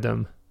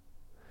algorithm.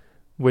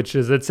 Which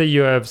is, let's say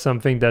you have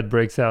something that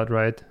breaks out,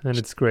 right? And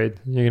it's great.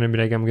 You're going to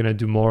be like, I'm going to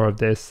do more of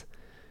this.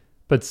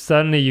 But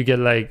suddenly you get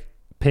like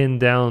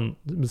pinned down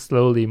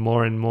slowly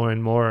more and more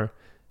and more.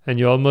 And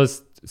you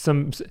almost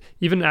some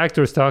even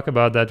actors talk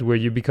about that, where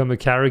you become a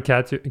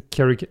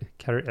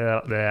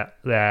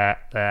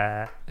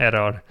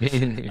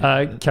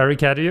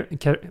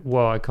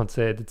well, I can't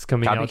say it, it's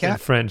coming out in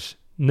French.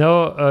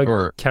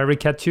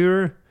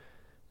 Caricature,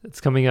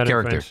 it's coming out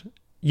in French.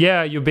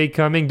 Yeah, you're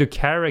becoming the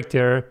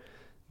character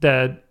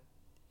that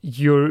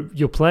you're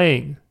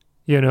playing,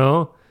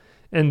 in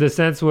the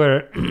sense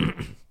where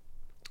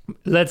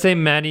let's say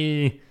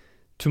Manny,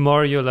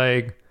 tomorrow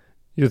you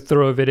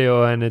throw a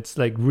video and it's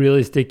like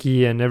really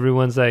sticky and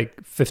everyone's like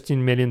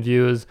 15 million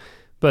views,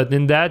 but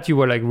in that you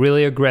were like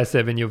really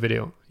aggressive in your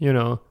video,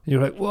 you're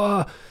like,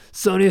 whoa,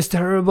 Sony is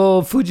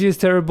terrible, Fuji is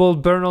terrible,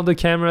 burn all the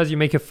cameras, you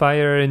make a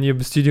fire in your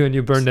studio and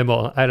you burn them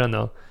all, I don't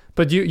know,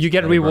 but you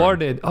get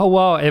rewarded. Oh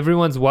wow,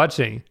 everyone's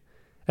watching.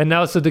 And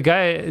now so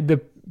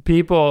the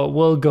people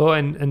will go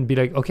and be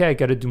like, okay, I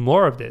gotta do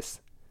more of this,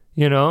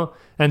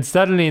 and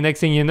suddenly next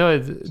thing you know,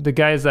 the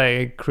guy's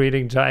like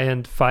creating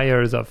giant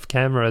fires of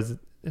cameras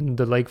in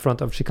the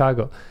lakefront of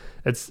Chicago.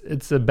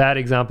 It's a bad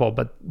example,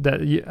 but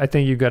I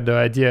think you got the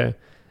idea.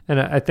 And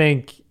I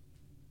think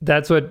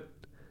that's what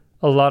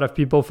a lot of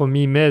people for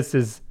me miss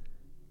is,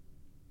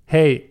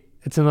 hey,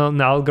 it's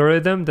an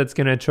algorithm that's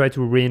going to try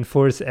to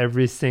reinforce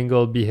every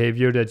single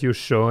behavior that you're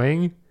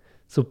showing.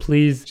 So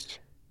please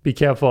be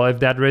careful if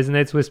that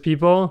resonates with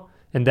people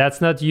and that's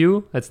not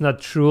you, that's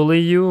not truly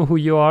you, who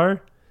you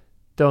are.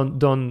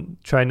 Don't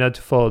try not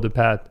to follow the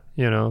path,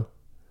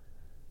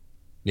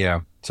 Yeah.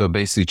 So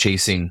basically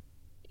chasing,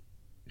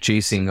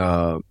 just just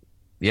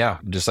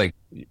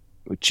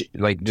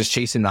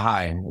chasing the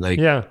high,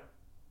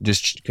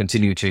 just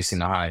continue chasing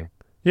the high.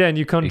 Yeah. And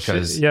you can't,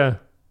 because you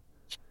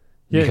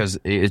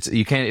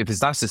can't, if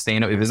it's not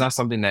sustainable, if it's not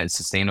something that's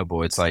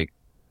sustainable, it's like,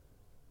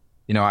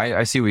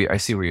 I see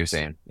what you're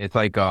saying. It's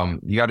like,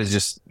 you got to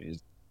just,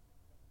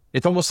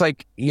 it's almost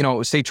like,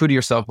 stay true to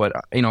yourself, but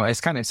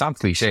it sounds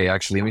cliche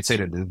actually. Let me say it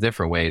in a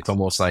different way. It's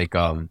almost like,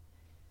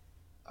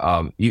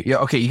 you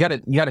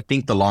gotta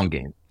think the long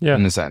game,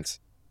 in a sense,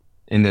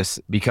 in this,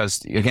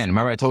 because again,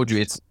 remember I told you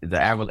it's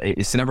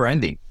never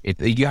ending.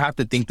 You have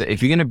to think that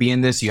if you're gonna be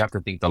in this, you have to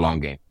think the long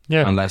game.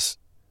 Yeah. Unless,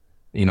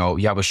 you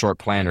have a short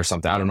plan or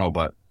something. I don't know,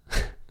 but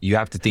you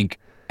have to think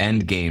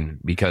end game,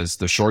 because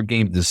the short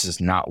game, this does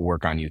not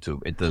work on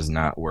YouTube. It does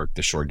not work,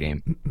 the short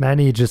game.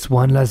 Manny, just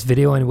one last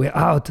video and we're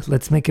out.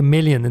 Let's make 1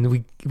 million and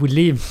we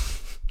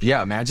leave.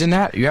 Yeah, imagine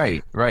that.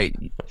 Right.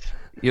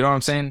 You know what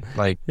I'm saying?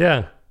 Like,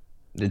 yeah.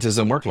 It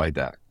doesn't work like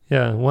that.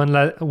 Yeah, one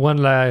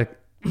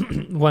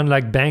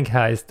like bank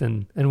heist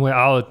and we're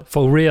out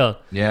for real.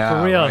 Yeah,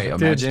 for real, right.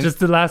 dude. Imagine. Just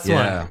the last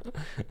one.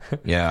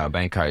 Yeah,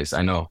 bank heist.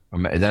 I know.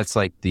 That's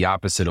like the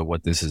opposite of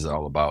what this is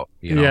all about.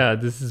 Yeah,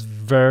 this is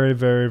very,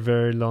 very,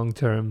 very long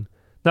term.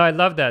 No, I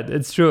love that.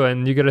 It's true,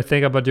 and you got to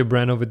think about your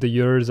brand over the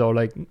years,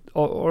 or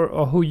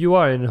who you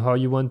are and how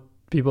you want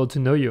people to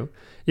know you.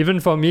 Even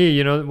for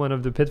me, one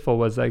of the pitfalls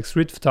was like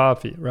street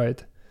photography,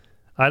 right?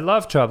 I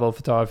love travel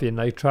photography and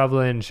like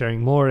traveling,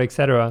 sharing more,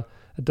 etc.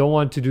 I don't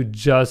want to do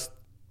just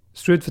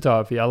street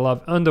photography. I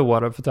love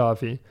underwater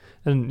photography.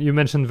 And you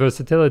mentioned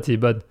versatility,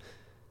 but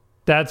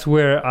that's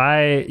where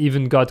I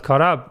even got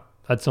caught up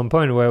at some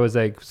point, where I was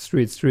like,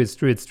 street.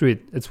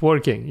 It's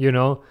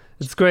working,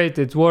 It's great.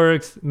 It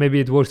works.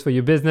 Maybe it works for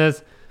your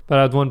business. But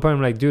at one point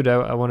I'm like, dude,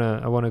 I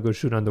wanna go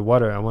shoot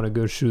underwater. I wanna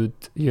go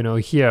shoot,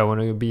 here. I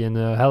wanna be in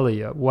a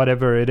heli,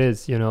 whatever it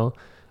is, yeah,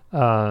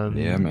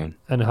 man.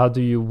 And how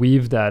do you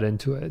weave that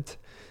into it?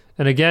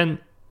 And again,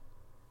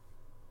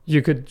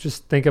 you could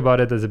just think about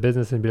it as a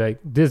business and be like,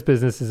 this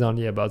business is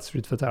only about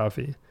street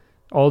photography.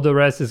 All the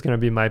rest is going to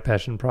be my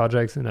passion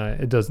projects, and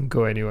it doesn't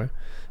go anywhere.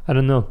 I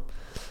don't know.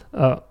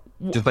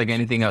 Just like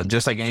anything else,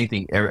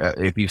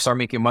 if you start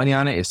making money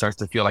on it, it starts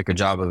to feel like a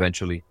job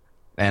eventually.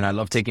 And I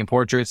love taking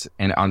portraits,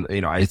 and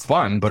it's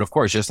fun, but of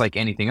course, just like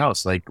anything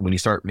else, like when you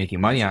start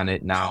making money on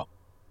it now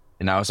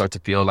it starts to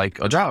feel like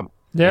a job.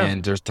 Yeah.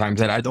 And there's times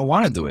that I don't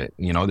want to do it.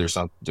 There's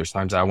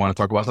times that I want to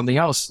talk about something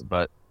else,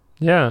 but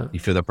yeah, you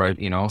feel the pride,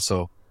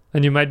 so.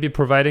 And you might be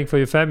providing for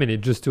your family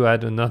just to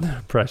add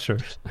another pressure.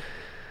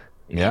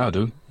 Yeah,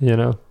 dude.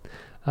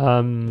 I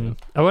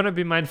want to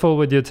be mindful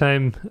with your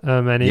time,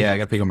 Manny. Yeah, I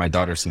got to pick up my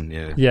daughter soon.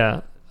 Yeah.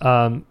 Yeah.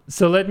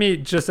 So let me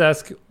just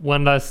ask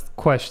one last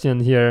question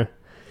here,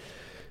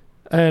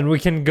 and we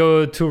can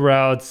go 2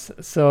 routes.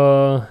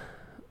 So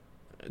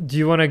do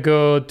you want to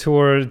go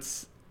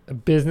towards a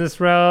business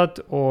route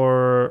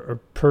or a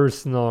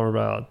personal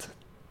route?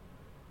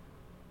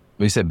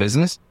 We said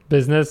business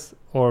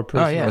or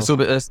personal? Oh yeah, so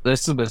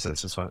let's do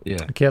business. That's fine.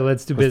 Yeah. Okay,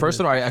 let's do business.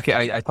 Personal,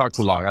 I talk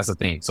too long. That's the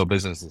thing. So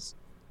businesses.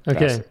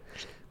 Okay,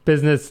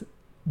 business.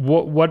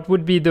 What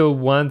would be the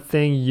one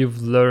thing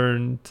you've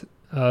learned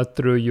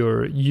through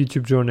your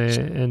YouTube journey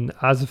and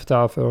as a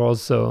photographer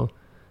also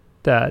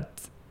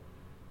that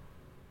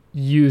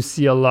you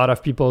see a lot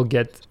of people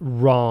get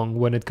wrong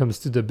when it comes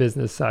to the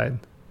business side?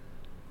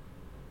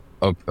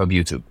 Of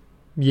YouTube.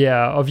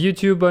 Yeah, of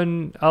YouTube,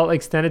 and I'll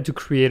extend it to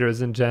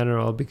creators in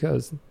general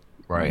because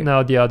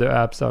now the other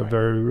apps are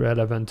very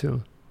relevant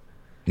too.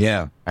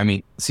 Yeah, I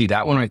mean, see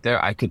that one right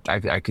there. I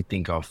could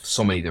think of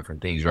so many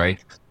different things,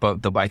 right? But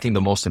I think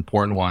the most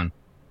important one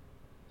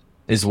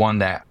is one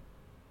that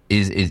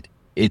is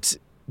it's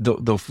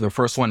the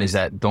first one is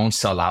that don't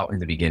sell out in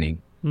the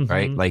beginning,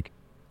 right? Like,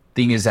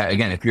 thing is that,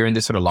 again, if you're in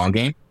this for the long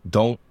game,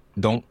 don't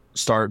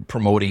start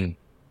promoting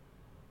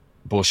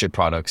bullshit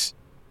products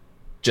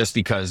just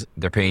because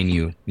they're paying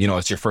you. You know,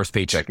 it's your first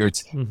paycheck.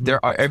 It's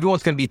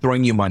everyone's gonna be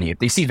throwing you money. If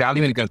they see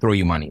value in it, they're gonna throw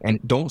you money. And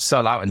don't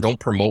sell out and don't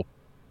promote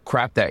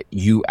crap that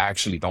you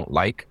actually don't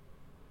like.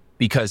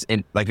 Because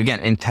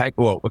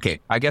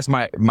I guess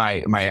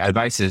my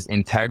advice is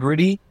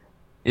integrity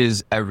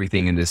is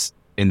everything in this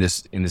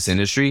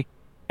industry.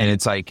 And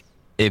it's like,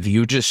 if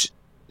you just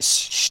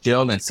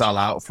still and sell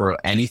out for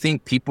anything,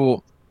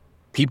 people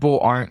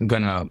aren't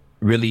gonna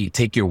really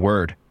take your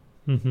word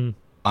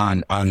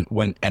on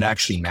when it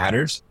actually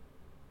matters,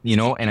 you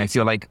know. And I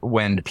feel like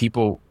when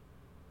people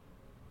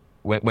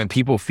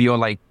feel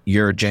like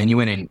you're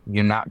genuine and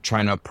you're not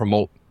trying to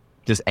promote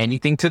just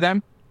anything to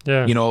them,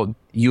 you know,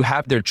 you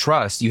have their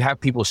trust, you have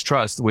people's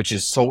trust, which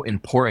is so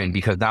important.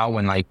 Because now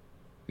when, like,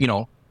 you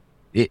know,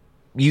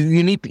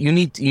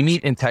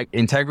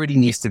 integrity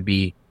needs to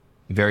be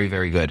very,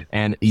 very good.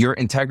 And your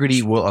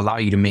integrity will allow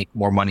you to make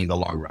more money in the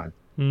long run.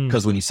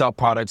 Because when you sell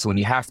products, when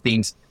you have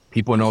things,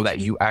 people know that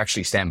you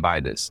actually stand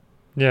by this.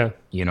 Yeah.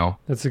 You know?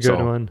 That's a good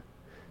one.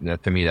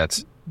 That, to me,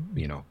 that's,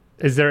 you know.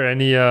 Is there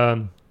any,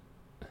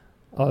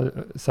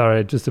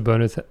 sorry, just a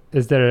bonus.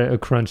 Is there a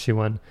crunchy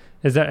one?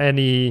 Is there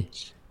any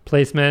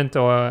placement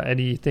or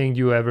anything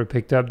you ever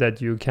picked up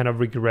that you kind of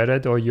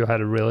regretted, or you had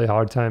a really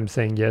hard time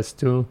saying yes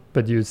to,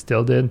 but you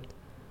still did?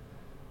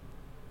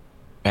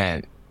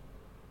 And,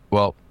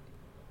 well,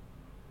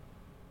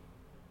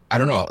 I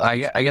don't know.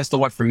 I guess the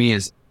one for me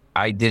is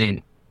I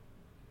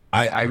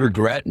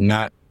regret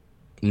not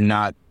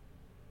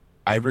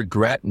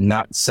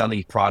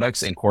selling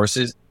products and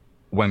courses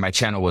when my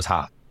channel was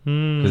hot.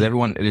 Because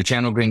the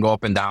channel can go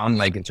up and down,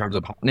 like, in terms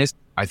of hotness.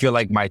 I feel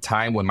like my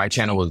time when my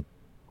channel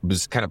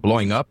was kind of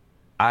blowing up,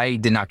 I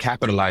did not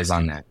capitalize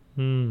on that.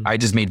 I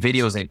just made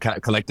videos and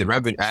collected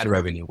ad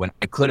revenue, when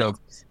I could have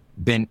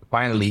been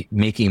finally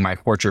making my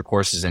portrait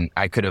courses, and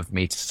I could have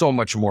made so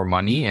much more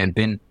money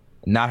and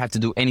not have to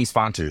do any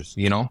sponsors,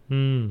 you know,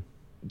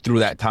 through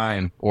that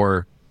time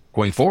or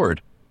going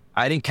forward.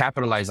 I didn't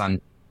capitalize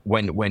on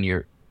when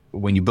you're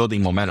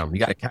building momentum. You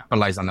got to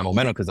capitalize on the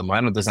momentum, because the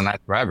momentum doesn't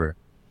last forever.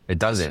 It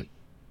doesn't.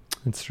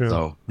 It's true.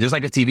 So just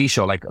like a TV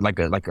show, like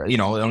you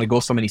know, it only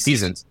goes so many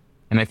seasons.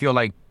 And I feel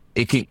like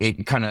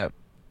that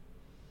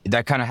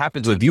kind of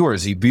happens with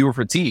viewer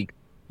fatigue,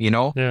 you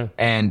know,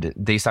 and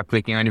they stop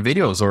clicking on your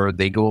videos, or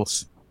they go,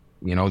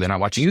 you know, they're not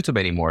watching YouTube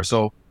anymore.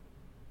 So,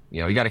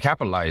 you know, you got to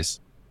capitalize.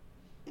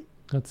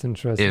 That's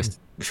interesting.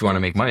 If you want to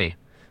make money.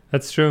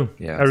 That's true.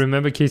 Yeah. I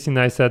remember Casey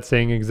Neistat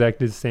saying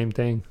exactly the same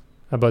thing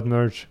about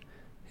merch.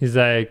 He's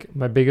like,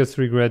 my biggest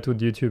regret with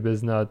YouTube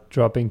is not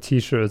dropping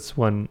t-shirts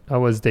when I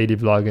was daily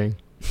vlogging.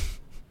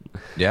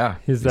 Yeah.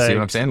 He's see what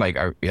I'm saying? Like,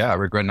 I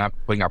regret not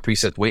putting out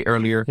presets way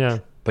earlier. Yeah.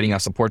 Putting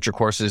out support your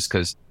courses,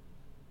 because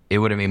it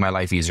would have made my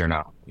life easier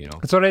now, you know?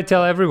 That's what I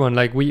tell everyone.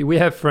 Like, we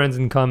have friends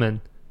in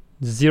common.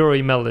 0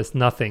 email list,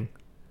 nothing.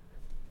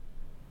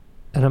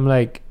 And I'm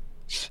like,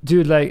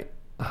 dude, like,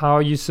 how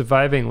are you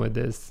surviving with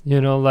this? You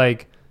know,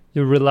 like,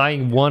 you're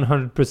relying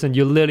 100%.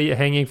 You're literally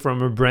hanging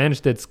from a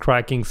branch that's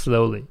cracking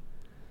slowly.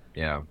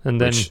 Yeah. And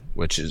then,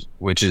 which is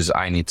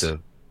I need to.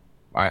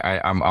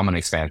 I'm gonna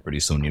expand pretty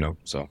soon, you know.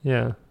 So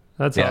yeah,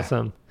 that's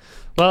awesome.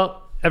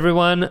 Well,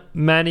 everyone,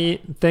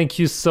 Manny, thank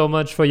you so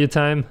much for your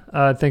time.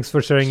 Thanks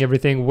for sharing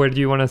everything. Where do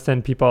you want to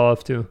send people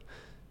off to? Do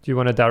you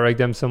want to direct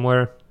them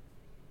somewhere?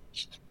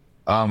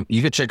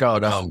 You could check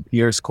out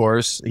Pierre's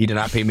course. He did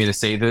not pay me to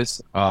say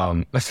this.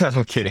 I'm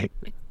kidding.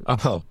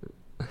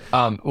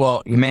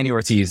 Well, Manny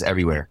Ortiz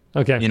everywhere.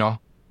 Okay. You know?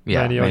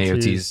 Yeah, Manny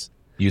Ortiz,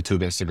 YouTube,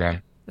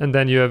 Instagram. And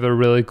then you have a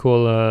really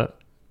cool,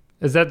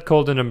 is that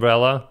called an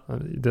umbrella?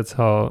 That's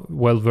how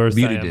well versed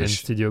I am in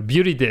studio.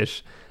 Beauty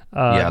Dish.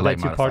 That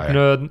you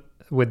partnered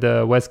with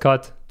the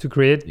Westcott to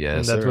create.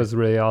 Yes, and that was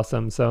really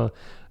awesome. So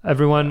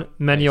everyone,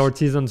 Manny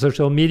Ortiz on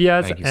social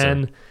medias.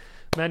 And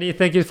Manny,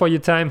 thank you for your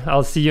time.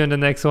 I'll see you in the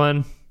next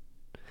one.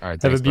 All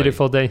right. Have a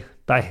beautiful day.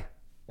 Bye.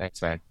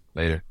 Thanks, man.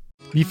 Later.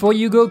 Before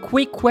you go,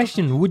 quick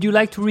question. Would you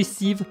like to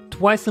receive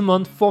twice a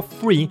month for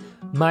free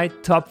my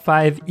top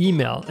 5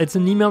 email? It's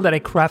an email that I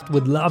craft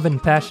with love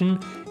and passion,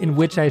 in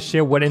which I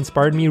share what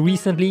inspired me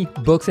recently,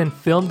 books and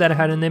film that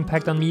had an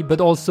impact on me, but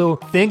also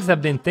things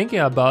I've been thinking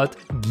about,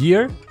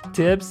 gear,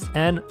 tips,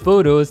 and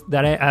photos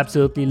that I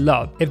absolutely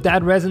love. If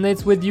that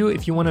resonates with you,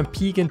 if you want to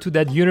peek into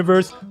that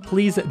universe,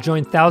 please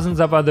join thousands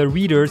of other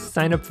readers.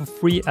 Sign up for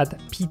free at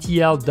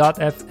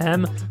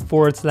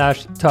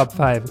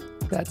ptl.fm/top5.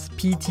 That's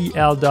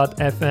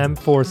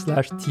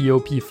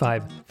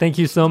ptl.fm/top5. Thank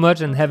you so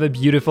much and have a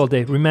beautiful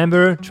day.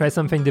 Remember, try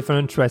something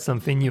different, try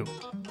something new.